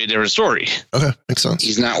them, that'd be a different story. Okay, makes sense.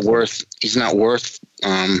 He's not worth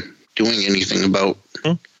doing anything about.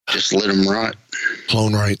 Just let him rot.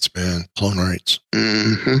 Clone rights, man. Clone rights.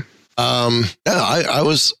 Mm-hmm. I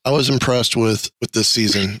was impressed with this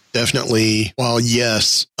season. Definitely. While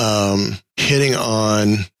yes, hitting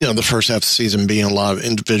on the first half of the season being a lot of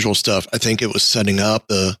individual stuff, I think it was setting up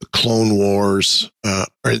the Clone Wars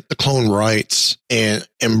or the Clone Rights and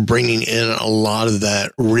bringing in a lot of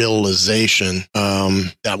that realization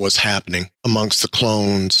that was happening amongst the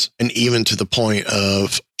clones, and even to the point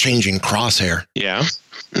of changing Crosshair. Yeah.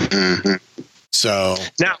 Mm-hmm. So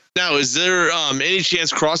now, is there any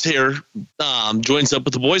chance Crosshair joins up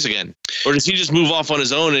with the boys again, or does he just move off on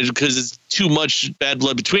his own because it's too much bad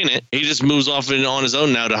blood between it? He just moves off on his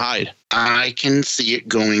own now to hide. I can see it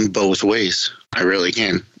going both ways. I really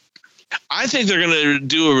can. I think they're going to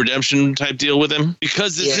do a redemption type deal with him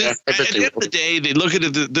because this is, at the end of the day, they look at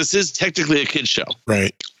it. This is technically a kid's show,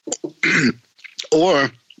 right? Or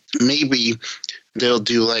maybe they'll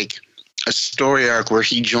do like a story arc where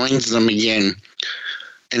he joins them again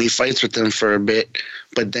and he fights with them for a bit,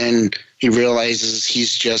 but then he realizes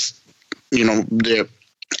he's just,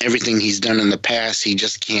 everything he's done in the past, he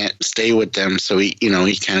just can't stay with them. So he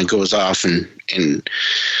kind of goes off and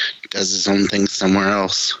does his own thing somewhere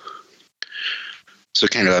else. So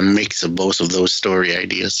kind of a mix of both of those story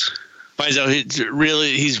ideas. Finds out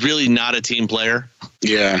he's really not a team player.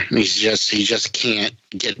 Yeah, he just can't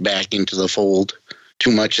get back into the fold.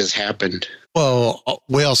 Too much has happened. Well,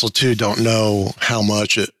 we also too don't know how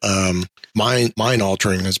much mind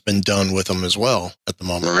altering has been done with them as well at the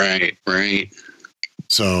moment. Right.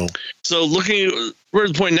 So we're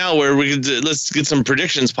at the point now where we could let's get some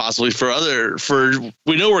predictions possibly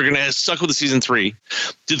we know we're going to stuck with the season 3.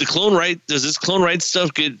 Does this Clone Rights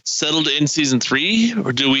stuff get settled in season 3,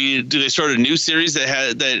 or do they start a new series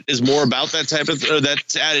that is more about that type of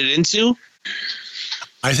that's added into?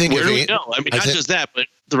 I think where do we know? I mean, not just that, but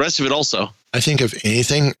the rest of it also. I think if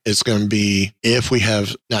anything, it's going to be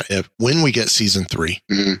when we get season 3,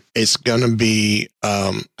 it's going to be,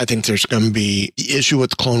 I think there's going to be the issue with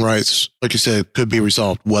the clone rights, like you said, could be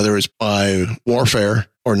resolved, whether it's by warfare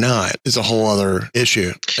or not is a whole other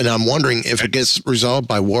issue. And I'm wondering if it gets resolved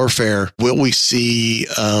by warfare, will we see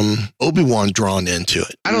Obi-Wan drawn into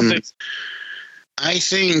it? I don't think so. I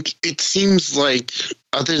think it seems like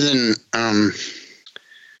other than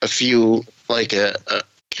a few, like a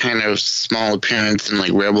kind of small appearance in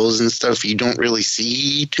like Rebels and stuff, you don't really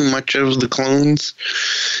see too much of the clones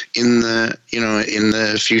in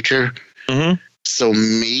the future. So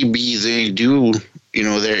maybe they do,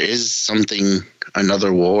 there is something,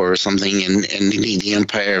 another war or something, and the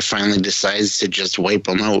Empire finally decides to just wipe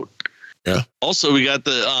them out. Yeah. Also, we got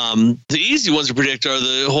the easy ones to predict are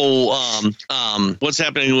the whole what's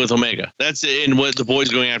happening with Omega. That's it, and what the boy's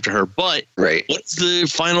going after her. But what's the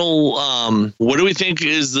final? What do we think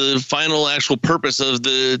is the final actual purpose of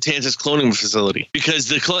the Tantus cloning facility?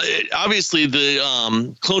 Because obviously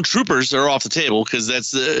the clone troopers are off the table because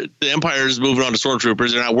that's the Empire is moving on to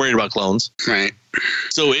stormtroopers. They're not worried about clones. Right.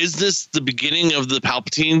 So is this the beginning of the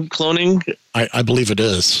Palpatine cloning? I believe it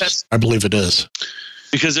is. I believe it is.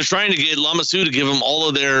 Because they're trying to get Lama Su to give them all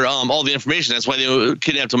of their all the information. That's why they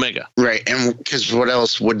kidnapped Omega. Right, and because what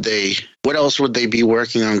else would they be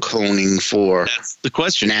working on cloning for? That's the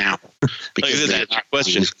question now. Because that's the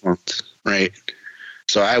question. Right.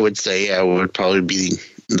 So I would say, it would probably be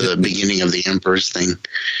the beginning of the Emperor's thing.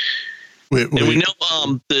 And we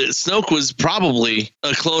know the Snoke was probably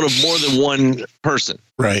a clone of more than one person.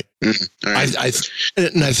 Right. Right. I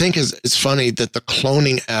think it's funny that the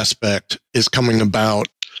cloning aspect is coming about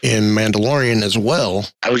in Mandalorian as well.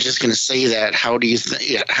 I was just going to say that. How do you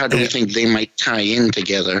think they might tie in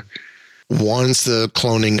together? One's the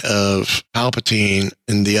cloning of Palpatine,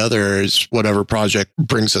 and the other is whatever project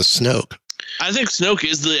brings us Snoke. I think Snoke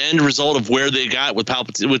is the end result of where they got with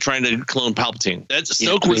Palpatine, with trying to clone Palpatine.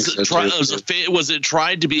 Snoke was it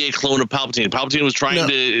tried to be a clone of Palpatine. Palpatine was trying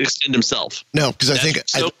to extend himself. No, because I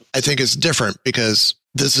think it's different because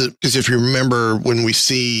if you remember when we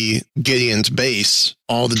see Gideon's base,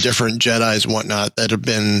 all the different Jedis and whatnot that have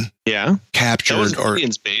been captured or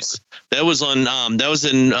Gideon's base. That was on that was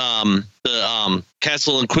in the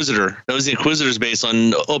Castle Inquisitor. That was the Inquisitor's base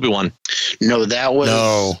on Obi-Wan. No, that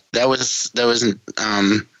was an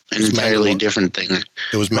entirely different thing.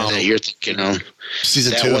 It was that you're thinking of.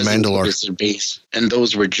 Season 2 of Mandalore. Base, and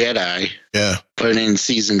those were Jedi. Yeah. But in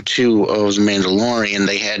season 2 of Mandalorian,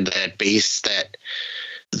 they had that base that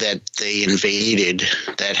they invaded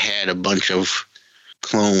that had a bunch of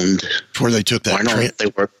cloned. It's where they took that.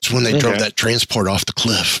 It's when they drove that transport off the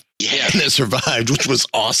cliff. Yeah, and it survived, which was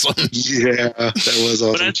awesome. Yeah, that was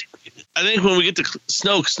awesome. But I think when we get to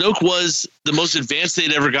Snoke was the most advanced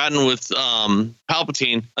they'd ever gotten with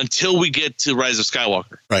Palpatine until we get to Rise of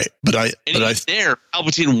Skywalker. Right,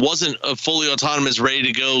 Palpatine wasn't a fully autonomous, ready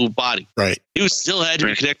to go body. Right, he still had to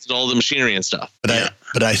be connected to all the machinery and stuff.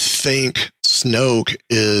 But I think Snoke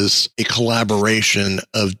is a collaboration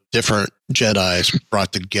of different Jedis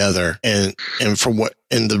brought together, and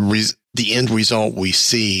the end result we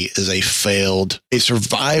see is a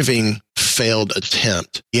surviving failed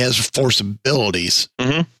attempt. He has Force abilities,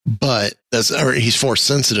 but he's Force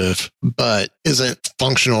sensitive, but isn't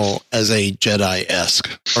functional as a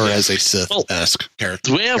Jedi-esque or as a Sith-esque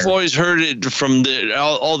character. The way I've always heard it from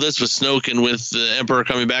all this with Snoke and with the Emperor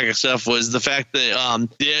coming back and stuff was the fact that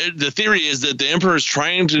the theory is that the Emperor is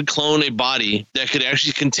trying to clone a body that could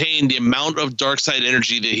actually contain the amount of dark side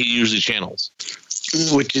energy that he usually channels.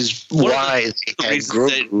 Which is why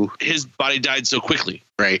his body died so quickly.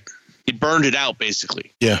 Right. He burned it out,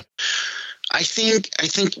 basically. Yeah. I think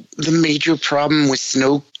the major problem with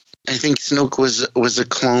Snoke, I think Snoke was a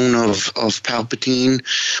clone of Palpatine,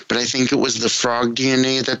 but I think it was the frog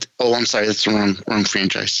DNA that. Oh, I'm sorry, that's the wrong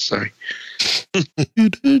franchise. Sorry. But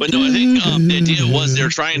no, I think the idea was they're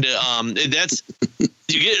trying to.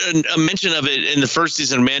 You get a mention of it in the first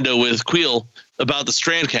season of Mando with Queel about the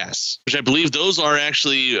strand casts, which I believe those are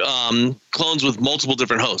actually clones with multiple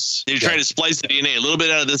different hosts. You're trying to splice the DNA, a little bit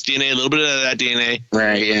out of this DNA, a little bit out of that DNA.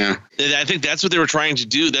 Right, yeah. And I think that's what they were trying to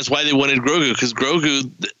do. That's why they wanted Grogu, because Grogu,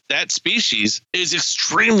 that species, is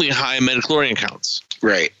extremely high in midichlorian counts.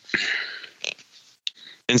 Right.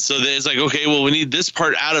 And so it's like, okay, well, we need this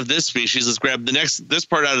part out of this species. Let's grab this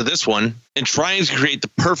part out of this one and trying to create the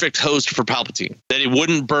perfect host for Palpatine that he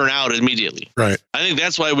wouldn't burn out immediately. Right. I think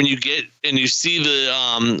that's why when you get and you see the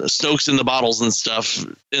Snoke's in the bottles and stuff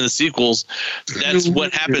in the sequels, that's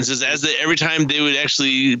what happens is every time they would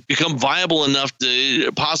actually become viable enough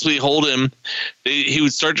to possibly hold him, he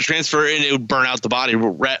would start to transfer and it would burn out the body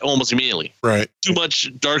almost immediately. Right. Too much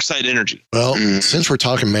dark side energy. Well, since we're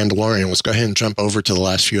talking Mandalorian, let's go ahead and jump over to the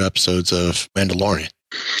last few episodes of Mandalorian.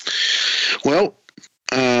 Well,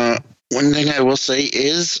 one thing I will say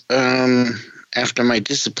is, after my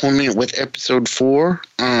disappointment with episode 4,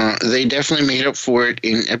 they definitely made up for it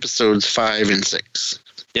in episodes 5 and 6.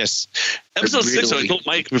 Yes, episode 6. I told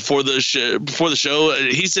Mike before the show.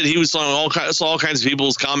 He said he was saw all kinds of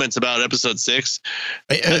people's comments about episode 6,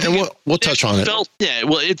 and we'll touch on it.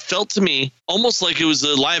 It felt to me almost like it was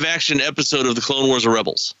a live action episode of the Clone Wars or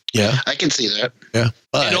Rebels. Yeah, I can see that. Yeah,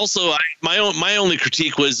 and also my only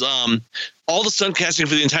critique was all the stunt casting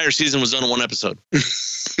for the entire season was done in one episode.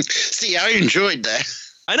 See, I enjoyed that.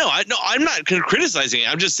 I know. I'm not criticizing it.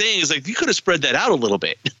 I'm just saying, it's like you could have spread that out a little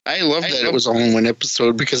bit. I love that it was all in one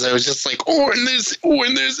episode because I was just like, and this,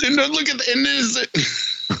 and look at the, and this.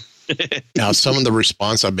 Now, some of the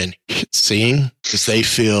response I've been seeing is they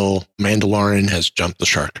feel Mandalorian has jumped the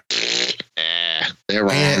shark. They're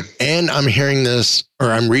wrong. And I'm hearing this,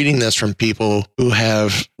 or I'm reading this from people who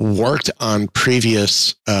have worked on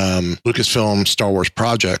previous Lucasfilm Star Wars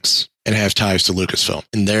projects and have ties to Lucasfilm.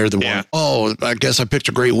 And they're the one, I guess I picked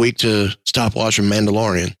a great week to stop watching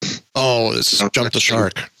Mandalorian. It's jumped the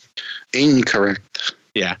shark. Incorrect.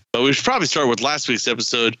 Yeah, but we should probably start with last week's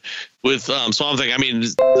episode with Swamp Thing. I mean,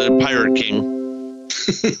 the Pirate King.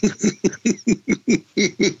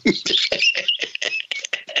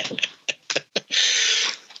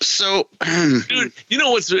 So, dude, you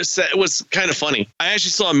know what's kind of funny? I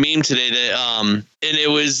actually saw a meme today that and it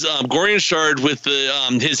was Gorian Shard with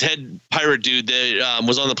the his head pirate dude that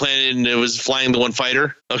was on the planet and it was flying the one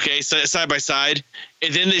fighter. Okay, side by side,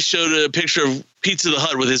 and then they showed a picture of Pizza the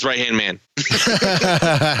Hutt with his right hand man.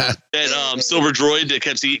 That silver droid that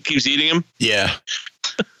keeps eating him. Yeah,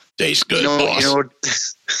 tastes good. You know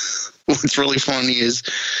what's really funny is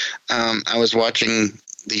I was watching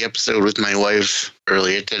the episode with my wife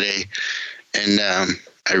earlier today, and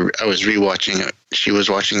I was rewatching it. She was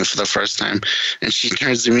watching it for the first time, and she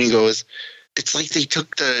turns to me and goes, "It's like they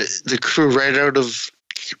took the crew right out of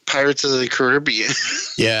Pirates of the Caribbean."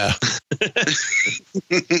 Yeah.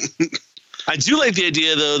 I do like the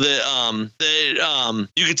idea though that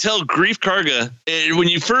you could tell Greef Karga when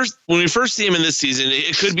we first see him in this season,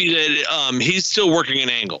 it could be that he's still working an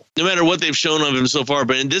angle, no matter what they've shown of him so far.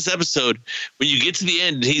 But in this episode, when you get to the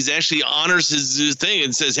end, he's actually honors his thing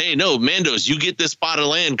and says, "Hey, no, Mandos, you get this spot of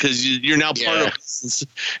land because you're now part of this."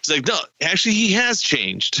 It's like, no, actually, he has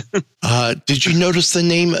changed. Did you notice the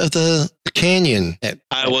name of the canyon?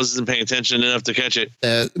 I wasn't paying attention enough to catch it.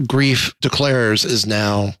 Greef declares is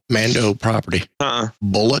now Mando property.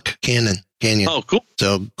 Bullock Canyon. Oh, cool.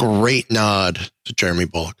 So great nod to Jeremy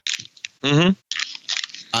Bullock. Mm-hmm.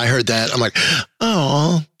 I heard that. I'm like,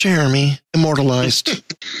 oh, Jeremy, immortalized.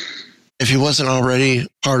 If he wasn't already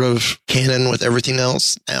part of canon with everything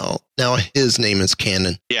else, now his name is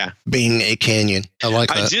canon. Yeah. Being a canyon. I like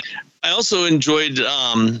that. I also enjoyed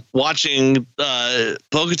watching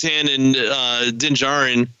Bo-Katan and Din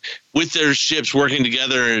Djarin with their ships working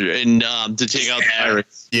together and to take out the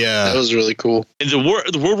pirates. Yeah, that was really cool. And the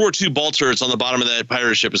World War II ball turrets on the bottom of that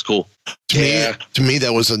pirate ship is cool. To me,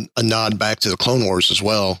 that was a nod back to the Clone Wars as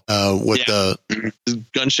well. With the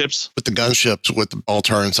gunships, with the ball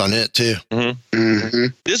turrets on it too. Mm-hmm.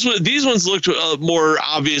 Mm-hmm. These ones looked more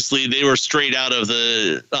obviously they were straight out of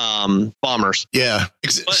the bombers. Yeah,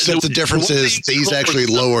 except the difference is these actually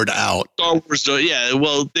lowered out. Star Wars,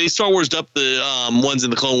 they Star Wars'd up the ones in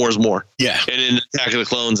the Clone Wars more. Yeah, and in Attack of the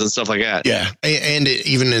Clones and stuff like that. Yeah, and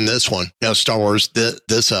even in this one, Star Wars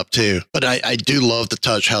this up too. But I do love the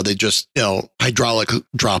touch how they just hydraulic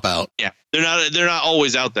drop out. Yeah, they're not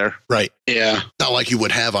always out there. Right. Yeah, not like you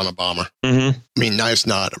would have on a bomber. Mm-hmm. I mean, nice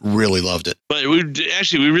nod. Really loved it. But we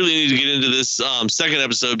really need to get into this second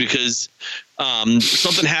episode because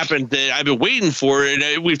something happened that I've been waiting for,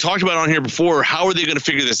 and we've talked about it on here before. How are they going to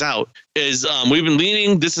figure this out? Is we've been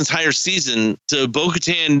leaning this entire season to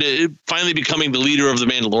Bo-Katan finally becoming the leader of the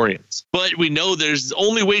Mandalorians, but we know there's the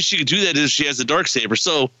only way she could do that is if she has a Darksaber.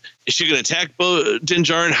 So is she going to attack Din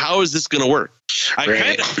Djarin? How is this going to work? I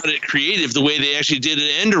kind of found it creative the way they actually did an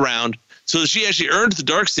end around So she actually earned the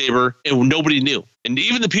Darksaber and nobody knew. And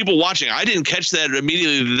even the people watching, I didn't catch that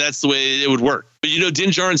immediately. That's the way it would work. But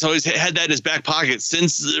Din Djarin's always had that in his back pocket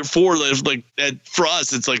since for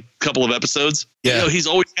us, it's like a couple of episodes. Yeah. He's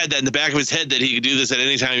always had that in the back of his head that he could do this at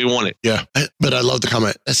any time he wanted. Yeah. But I love the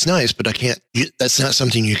comment. That's nice, but I can't. That's not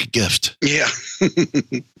something you could gift. Yeah.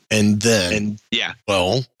 And then,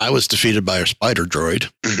 well, I was defeated by a spider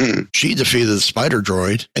droid. Mm-hmm. She defeated the spider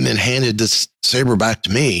droid and then handed this saber back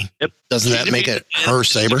to me. Yep. Doesn't that make it her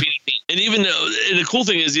saber? And even and the cool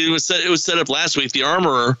thing is, it was set up last week. The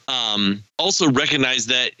armorer also recognized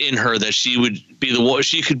that in her that she would be the one.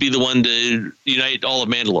 She could be the one to unite all of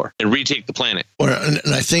Mandalore and retake the planet. Well, and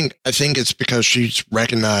I think it's because she's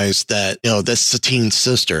recognized that that's Satine's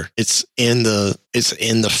sister. It's in the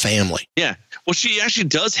family. Yeah. Well, she actually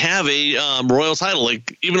does have a royal title.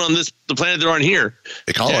 Like even on the planet they're on here,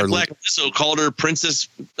 they call her Black Widow called her Princess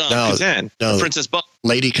Katan. No, Princess Bo.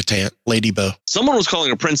 Lady Katan. Lady Bo. Someone was calling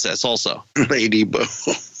her Princess also. Lady Bo.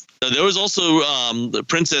 There was also the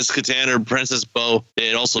Princess Katan or Princess Bo. They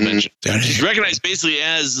had also mentioned. She's recognized basically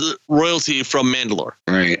as royalty from Mandalore.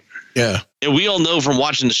 Right. Yeah. And we all know from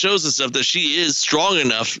watching the shows and stuff that she is strong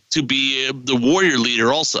enough to be the warrior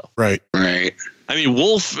leader also. Right. Right. I mean,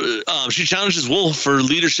 Wolf. She challenges Wolf for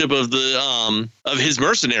leadership of of his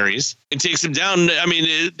mercenaries and takes him down. I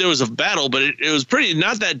mean, there was a battle, but it was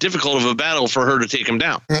not that difficult of a battle for her to take him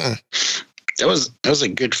down. That was a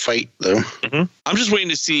good fight, though. Mm-hmm. I'm just waiting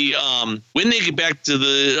to see when they get back to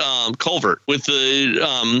the culvert with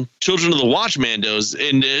the Children of the Watch Mandos,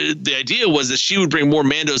 and the idea was that she would bring more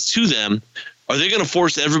Mandos to them. Are they going to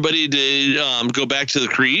force everybody to go back to the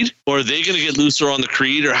Creed, or are they going to get looser on the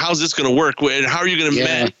Creed, or how's this going to work? And how are you going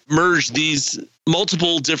to merge these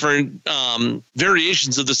multiple different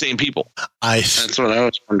variations of the same people? That's what I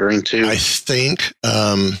was wondering too. I think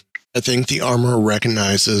the armor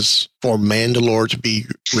recognizes for Mandalore to be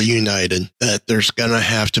reunited that there's going to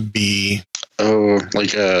have to be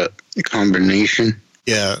like a combination.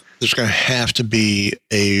 Yeah, there's going to have to be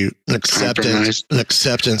an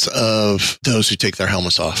acceptance of those who take their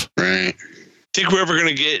helmets off. Right. Think we're ever going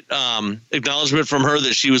to get acknowledgement from her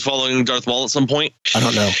that she was following Darth Maul at some point? I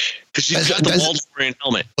don't know. Because she's got the Waldorian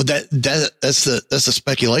helmet. Well, that's the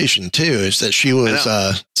speculation too. Is that she was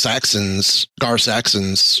Gar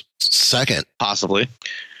Saxon's second, possibly.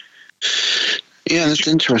 Yeah, that's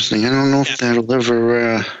interesting. I don't know if that'll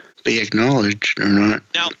ever be acknowledged or not.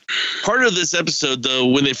 Now, part of this episode, though,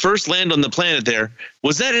 when they first land on the planet there,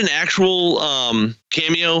 was that an actual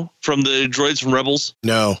cameo from the droids from Rebels?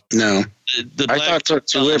 No. I thought so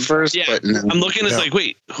too at first, but no. I'm looking, it's like,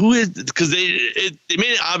 wait, who is, because they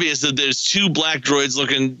made it obvious that there's two black droids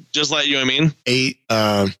looking just like, you know what I mean?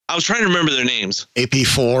 I was trying to remember their names.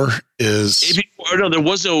 AP4 is... AP4, no, there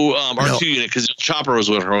was no R2 unit because Chopper was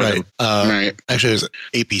with her. Right. Right. Actually, it was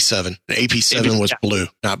AP7. AP7 was blue,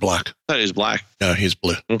 not black. I thought he was black. No, he's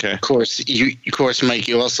blue. Okay. Of course, Mike,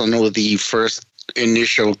 you also know the first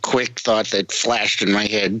initial quick thought that flashed in my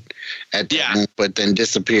head at that moment, but then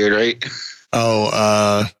disappeared, right?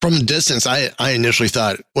 From a distance, I initially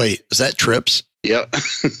thought, wait, is that Trips? Yep.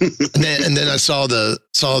 and then I saw the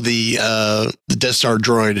Death Star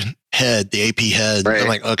droid head, the AP head. Right. I'm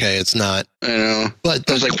like, okay, it's not. I know. But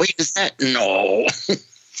I was like, wait, is that? No.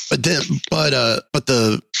 But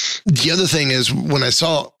the other thing is when I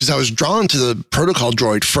saw, because I was drawn to the protocol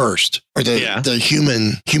droid first, or the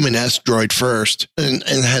human-esque droid first, and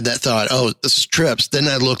had that thought, oh, this is Trips. Then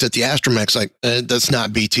I looked at the astromechs like, that's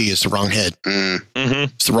not BT, it's the wrong head. Mm-hmm.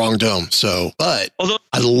 It's the wrong dome. So, but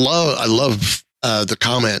I love the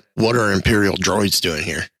comment, what are Imperial droids doing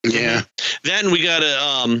here? Yeah. Then we got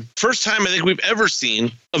a first time I think we've ever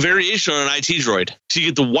seen a variation on an IT droid. So you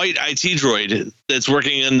get the white IT droid that's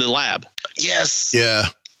working in the lab. Yes. Yeah.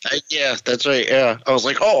 Yeah, that's right. Yeah. I was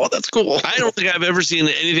like, oh, that's cool. I don't think I've ever seen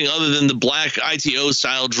anything other than the black ITO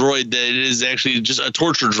style droid that is actually just a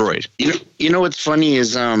torture droid. You know what's funny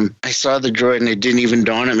is I saw the droid and it didn't even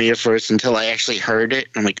dawn on me at first until I actually heard it.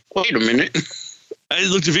 I'm like, wait a minute. I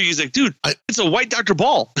looked at Vicky, he's like, dude, it's a white Dr.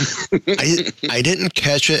 Ball. I didn't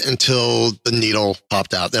catch it until the needle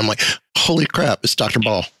popped out. Then I'm like, holy crap, it's Dr.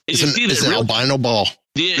 Ball. It's an albino ball.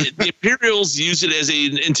 The Imperials use it as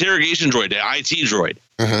an interrogation droid, an IT droid.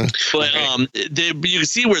 Mm-hmm. But you can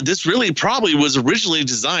see where this really probably was originally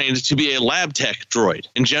designed to be a lab tech droid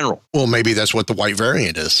in general. Well, maybe that's what the white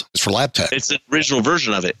variant is. It's for lab tech. It's the original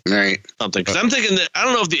version of it. Right. Something. Because I'm thinking that, I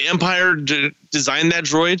don't know if the Empire designed that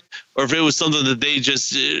droid or if it was something that they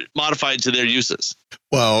just modified to their uses.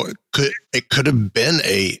 Well, it could have been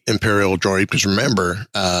a Imperial droid because remember,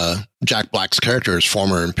 Jack Black's character is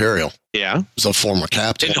former Imperial. Yeah. He's a former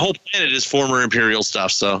captain. And the whole planet is former Imperial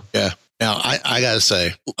stuff, so. Yeah. Now, I got to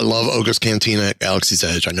say, I love Oga's Cantina at Galaxy's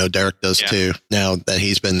Edge. I know Derek does too, now that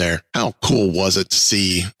he's been there. How cool was it to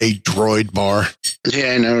see a droid bar?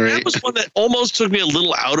 Yeah, I know, right? That was one that almost took me a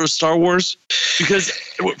little out of Star Wars, because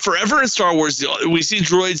forever in Star Wars, we see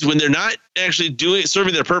droids when they're not actually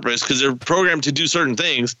serving their purpose because they're programmed to do certain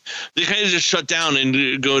things. They kind of just shut down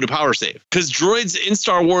and go to power save. Because droids in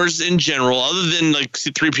Star Wars in general, other than like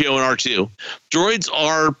C-3PO and R2, droids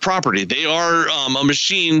are property. They are a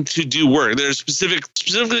machine to do work. They're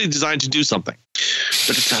specifically designed to do something.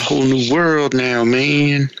 But it's a whole new world now,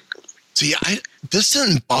 man. See, this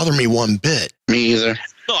didn't bother me one bit. Me either.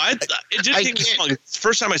 No, it didn't take me long.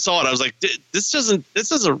 First time I saw it, I was like, this doesn't.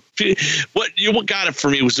 What got it for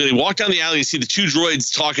me was when they walked down the alley and see the two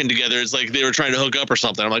droids talking together. It's like they were trying to hook up or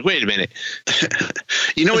something. I'm like, wait a minute.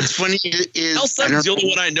 You know what's funny is L7's the only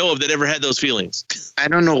one I know of that ever had those feelings. I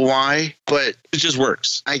don't know why, but it just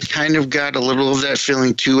works. I kind of got a little of that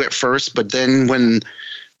feeling too at first, but then when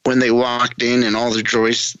they walked in and all the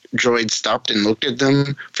droids stopped and looked at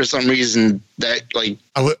them, for some reason that like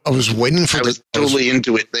I was waiting for totally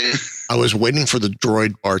into it then. I was waiting for the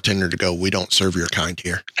droid bartender to go, "We don't serve your kind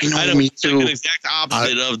here." I know, me too. An exact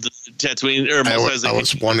opposite of the Tatooine. Or I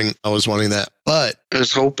was wanting that, but I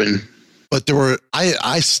was hoping. But there were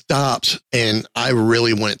I stopped and I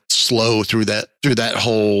really went slow through that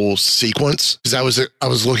whole sequence because I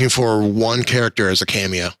was looking for one character as a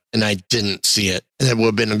cameo and I didn't see it. And it would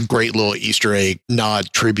have been a great little Easter egg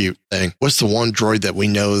nod tribute thing. What's the one droid that we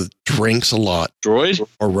know drinks a lot? Droid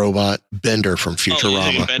or robot? Bender from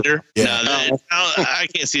Futurama. Bender? Yeah. No, I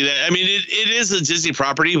can't see that. I mean, it is a Disney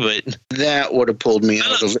property, but that would have pulled me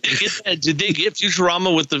out of it. Did they get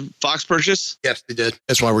Futurama with the Fox purchase? Yes, they did.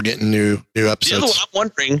 That's why we're getting new episodes. The other one I'm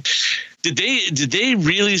wondering, did they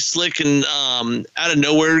really slick and out of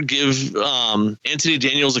nowhere give Anthony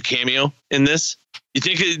Daniels a cameo in this? Do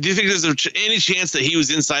you think there's any chance that he was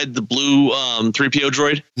inside the blue 3PO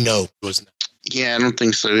droid? No, it wasn't. Yeah, I don't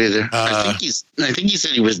think so either. I think he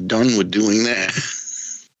said he was done with doing that.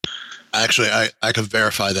 Actually, I could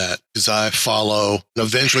verify that because I follow, and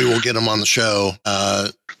eventually we'll get him on the show.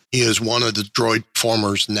 He is one of the droid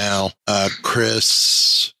performers now,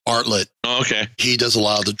 Chris Bartlett. Oh, okay. He does a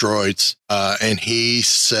lot of the droids. And he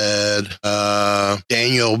said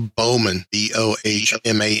Daniel Bowman,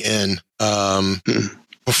 Bohman,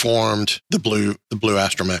 performed the blue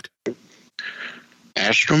astromech.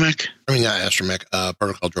 Astromech? I mean, not astromech,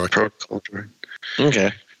 protocol droid. Protocol droid.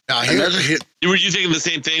 Okay. Were you thinking the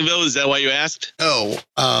same thing, though? Is that why you asked? No.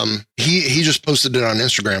 He just posted it on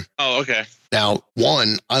Instagram. Oh, okay. Now,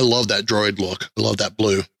 one, I love that droid look. I love that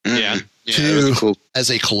blue. Yeah. Two, cool.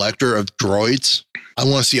 As a collector of droids, I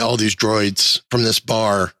want to see all these droids from this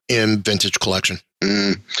bar in vintage collection.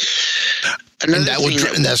 And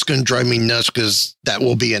that's going to drive me nuts because that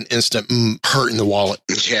will be an instant hurt in the wallet.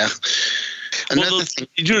 Yeah. You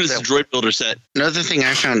do it as a droid builder set. Another thing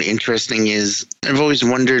I found interesting is I've always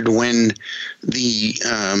wondered when the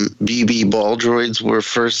BB ball droids were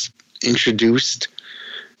first introduced.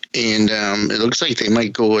 And it looks like they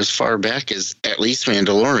might go as far back as at least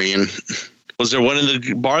Mandalorian. Was there one in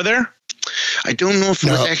the bar there? I don't know if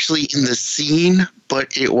it was actually in the scene,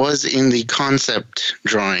 but it was in the concept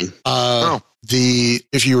drawing.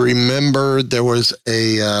 If you remember, there was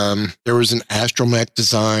an astromech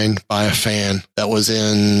design by a fan that was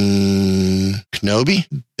in Kenobi.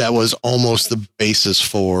 That was almost the basis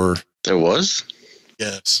for. There was?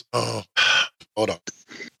 Yes. Oh, hold on.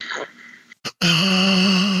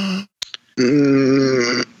 I'm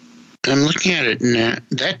looking at it now.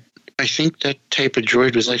 I think that type of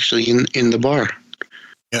droid was actually in the bar.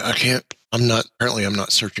 Yeah, I can't. I'm not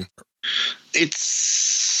searching for it. It's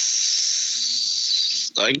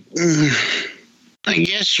like, I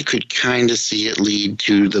guess you could kind of see it lead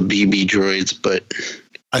to the BB droids, but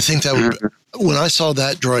I think that would. When I saw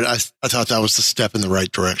that droid, I thought that was the step in the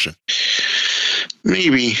right direction.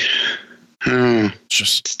 Maybe.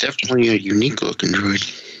 It's definitely a unique looking droid.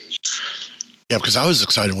 Yeah, because I was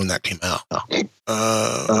excited when that came out.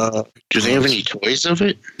 Do they have any toys of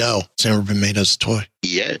it? No, it's never been made as a toy.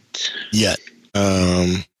 Yet.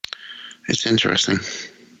 It's interesting.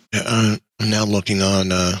 Yeah, I'm now looking on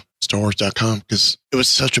StarWars.com because it was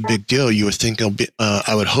such a big deal. You would think it'll be.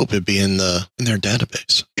 I would hope it'd be in their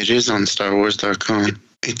database. It is on StarWars.com.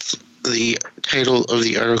 It's the title of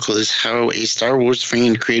the article is How a Star Wars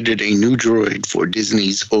Fan Created a New Droid for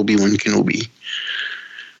Disney's Obi-Wan Kenobi.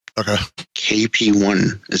 Okay.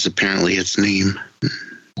 KP1 is apparently its name.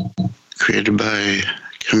 Created by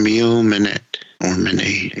Camille Manet. Or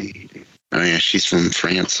Manet. Oh, yeah, she's from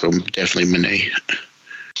France, so definitely Manet.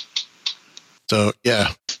 So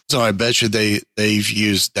yeah. So I bet you they've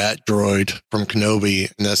used that droid from Kenobi,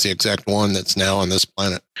 and that's the exact one that's now on this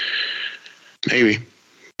planet. Maybe.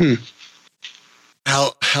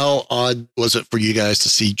 How odd was it for you guys to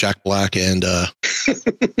see Jack Black and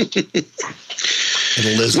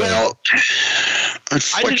Lizzo? Well,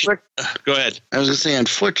 unfortunately, go ahead. I was going to say,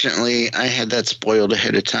 unfortunately, I had that spoiled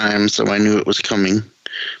ahead of time, so I knew it was coming.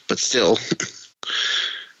 But still,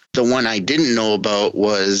 the one I didn't know about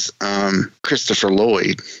was Christopher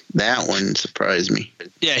Lloyd. That one surprised me.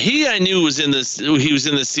 Yeah, I knew was in this. He was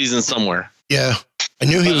in this season somewhere. Yeah, I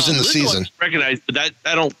knew he was in the Lizzo season. Recognized, but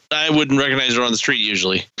I wouldn't recognize her on the street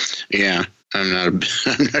usually. Yeah, I'm not a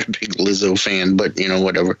big Lizzo fan, but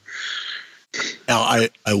whatever. Now I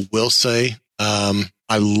will say,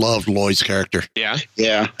 I loved Lloyd's character. Yeah.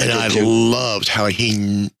 And I loved how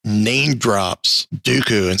he name drops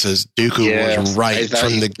Dooku and says Dooku was right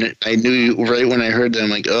from the. I knew right when I heard that. I'm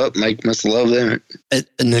like, oh, Mike must love that.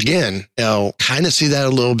 And again, kind of see that a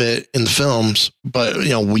little bit in the films, but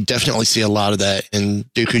we definitely see a lot of that in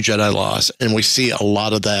Dooku Jedi Lost, and we see a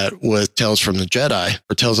lot of that with Tales from the Jedi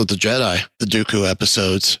or Tales of the Jedi, the Dooku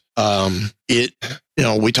episodes.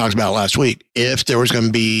 We talked about last week. If there was going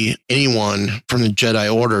to be anyone from the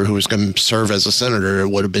Jedi Order who was going to serve as a senator, it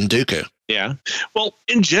would have been Dooku. Yeah. Well,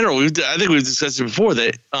 in general, I think we've discussed it before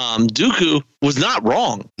that Dooku was not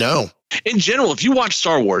wrong. No. In general, if you watch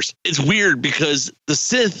Star Wars, it's weird because the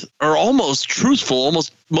Sith are almost truthful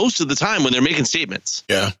almost most of the time when they're making statements.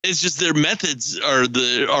 Yeah. It's just their methods are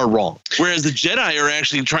wrong. Whereas the Jedi are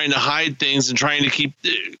actually trying to hide things and trying to keep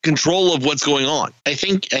control of what's going on. I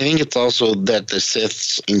think it's also that the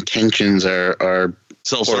Sith's intentions are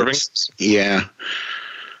self-serving. Yeah.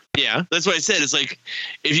 Yeah, that's what I said. It's like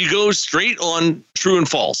if you go straight on true and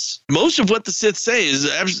false, most of what the Sith say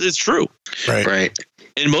is true. Right.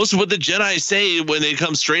 And most of what the Jedi say when they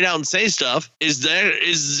come straight out and say stuff is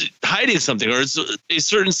hiding something, or it's a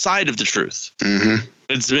certain side of the truth. Mm-hmm.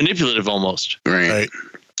 It's manipulative almost. Right.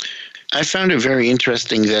 I found it very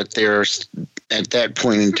interesting that at that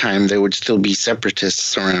point in time, there would still be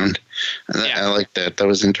separatists around. I like that. That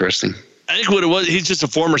was interesting. I think what it was, he's just a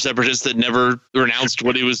former separatist that never renounced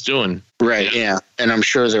what he was doing. Right, yeah. And I'm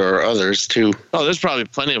sure there are others, too. Oh, there's probably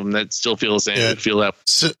plenty of them that still feel the same. Feel that.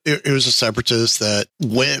 So it was a separatist that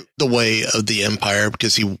went the way of the Empire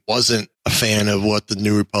because he wasn't a fan of what the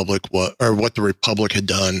New Republic was, or what the Republic had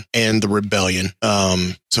done, and the rebellion.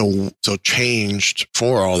 So changed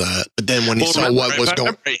for all that. But then when he saw what was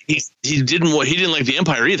going, he didn't like the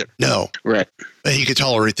Empire either. No, right. He could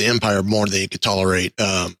tolerate the Empire more than he could tolerate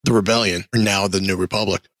the rebellion, or now the New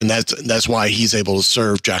Republic, and that's why he's able to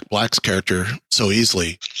serve Jack Black's character so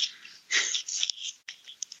easily.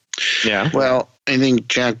 Yeah. Well, I think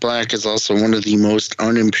Jack Black is also one of the most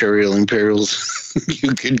un-imperial Imperials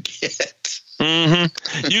you could get.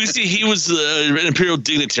 Mm-hmm. You can see he was an Imperial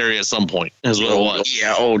dignitary at some point, is what it was.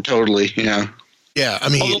 Yeah, totally, yeah. Yeah, I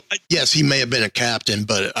mean, yes, he may have been a captain,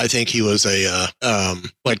 but I think he was a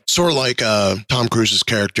sort of like Tom Cruise's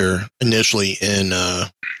character initially in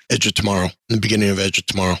Edge of Tomorrow, in the beginning of Edge of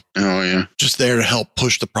Tomorrow. Oh yeah, just there to help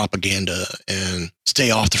push the propaganda and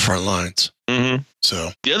stay off the front lines. Mm-hmm.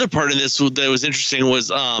 So the other part of this that was interesting was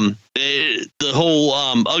the whole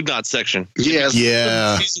Ugnaught section. Yes.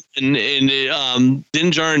 Yeah. And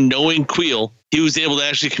Din Djarin knowing Kuiil, he was able to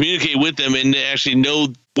actually communicate with them and actually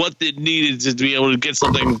know what they needed to be able to get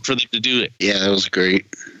something for them to do it. Yeah, that was great.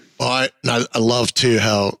 Well, I love too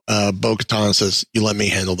how Bo-Katan says, "You let me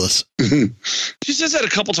handle this." She says that a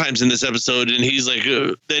couple times in this episode, and he's like,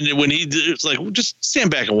 then when it's like, well, just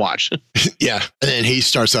stand back and watch. Yeah, and then he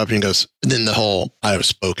starts up and he goes, and then the whole "I have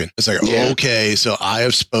spoken." It's like, okay, so "I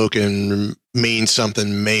have spoken" means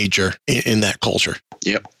something major in that culture.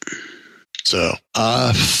 Yep. So,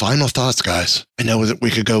 final thoughts, guys. I know that we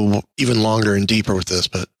could go even longer and deeper with this,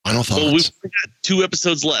 but final thoughts. Well, we've got 2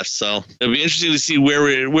 episodes left, so it'll be interesting to see where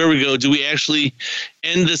we go. Do we actually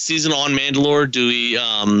end the season on Mandalore? Do we?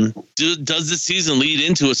 Does the season lead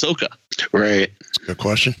into Ahsoka? Right. That's a good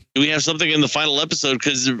question. Do we have something in the final episode?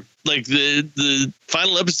 Because like the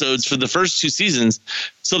final episodes for the first 2 seasons,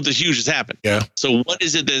 something huge has happened. Yeah. So what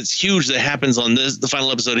is it that's huge that happens on the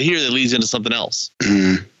final episode here that leads into something else?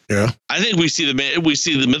 Yeah. I think we see the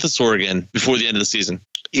Mythosaur again before the end of the season.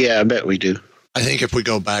 Yeah, I bet we do. I think if we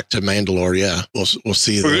go back to Mandalore, we'll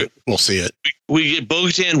see we'll see it. We get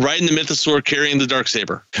Bo-Katan riding the Mythosaur carrying the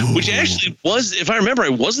Darksaber, which actually was, if I remember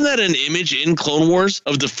right, wasn't that an image in Clone Wars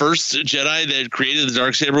of the first Jedi that created the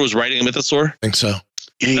Darksaber was riding a Mythosaur? I think so.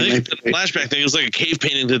 I think the flashback thing was like a cave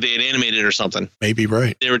painting that they had animated or something. Maybe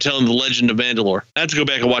right. They were telling the legend of Mandalore. I have to go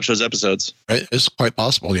back and watch those episodes. Right. It's quite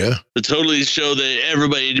possible, yeah. To totally show that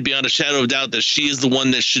everybody to beyond a shadow of doubt that she is the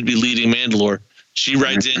one that should be leading Mandalore. She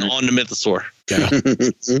rides in on the Mythosaur. Yeah.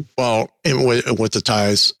 Well, and with the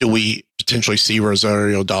ties, do we potentially see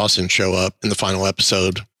Rosario Dawson show up in the final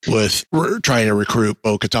episode with trying to recruit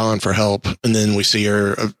Bo-Katan for help, and then we see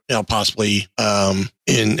her, possibly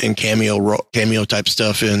in cameo type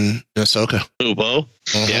stuff in Ahsoka. Ooh, Bo?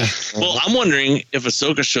 Yeah. Well, I'm wondering if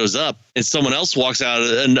Ahsoka shows up and someone else walks out,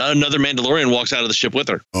 another Mandalorian walks out of the ship with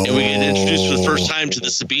her, and we get introduced for the first time to the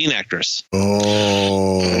Sabine actress.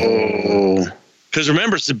 Because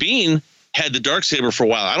remember, Sabine had the Darksaber for a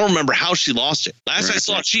while. I don't remember how she lost it. Last I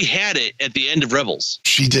saw it, she had it at the end of Rebels.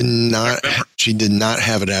 She did not. She did not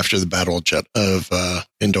have it after the Battle of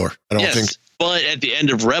Endor. I don't think. But at the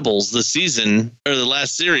end of Rebels, the season or the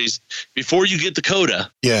last series, before you get the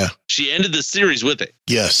coda, yeah, she ended the series with it.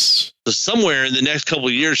 Yes. So somewhere in the next couple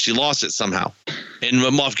of years, she lost it somehow, and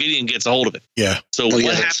Moff Gideon gets a hold of it. Yeah. So what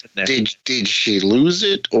happened there? Did she lose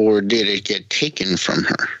it, or did it get taken from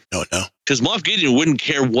her? No. Because Moff Gideon wouldn't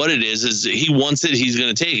care what it is. Is he wants it, he's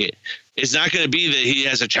going to take it. It's not going to be that he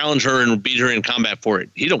has to challenge her and beat her in combat for it.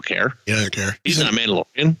 He don't care. He doesn't care. He's not a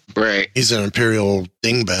Mandalorian. Right. He's an Imperial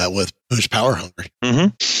dingbat who's power hungry. Mm-hmm.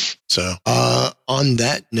 So on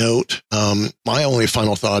that note, my only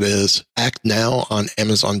final thought is act now on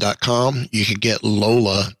Amazon.com. You could get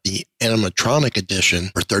Lola, the animatronic edition,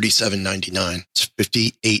 for $37.99. It's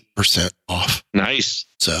 58% off. Nice.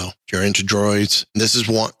 So if you're into droids, this is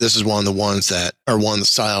one of the ones that are one of the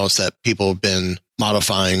styles that people have been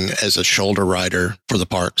modifying as a shoulder rider for the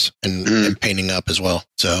parks and painting up as well.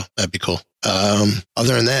 So that'd be cool.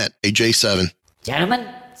 Other than that, AJ7. Gentlemen,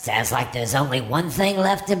 sounds like there's only one thing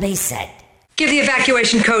left to be said. Give the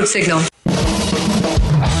evacuation code signal. All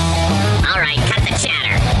right, cut the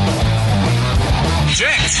chatter.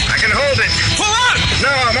 Jinx, I can hold it. Pull out! No,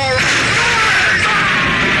 I'm all right.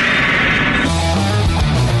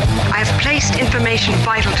 I have placed information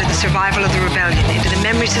vital to the survival of the rebellion into the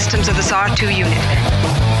memory systems of this R2 unit.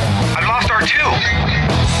 I've lost R2.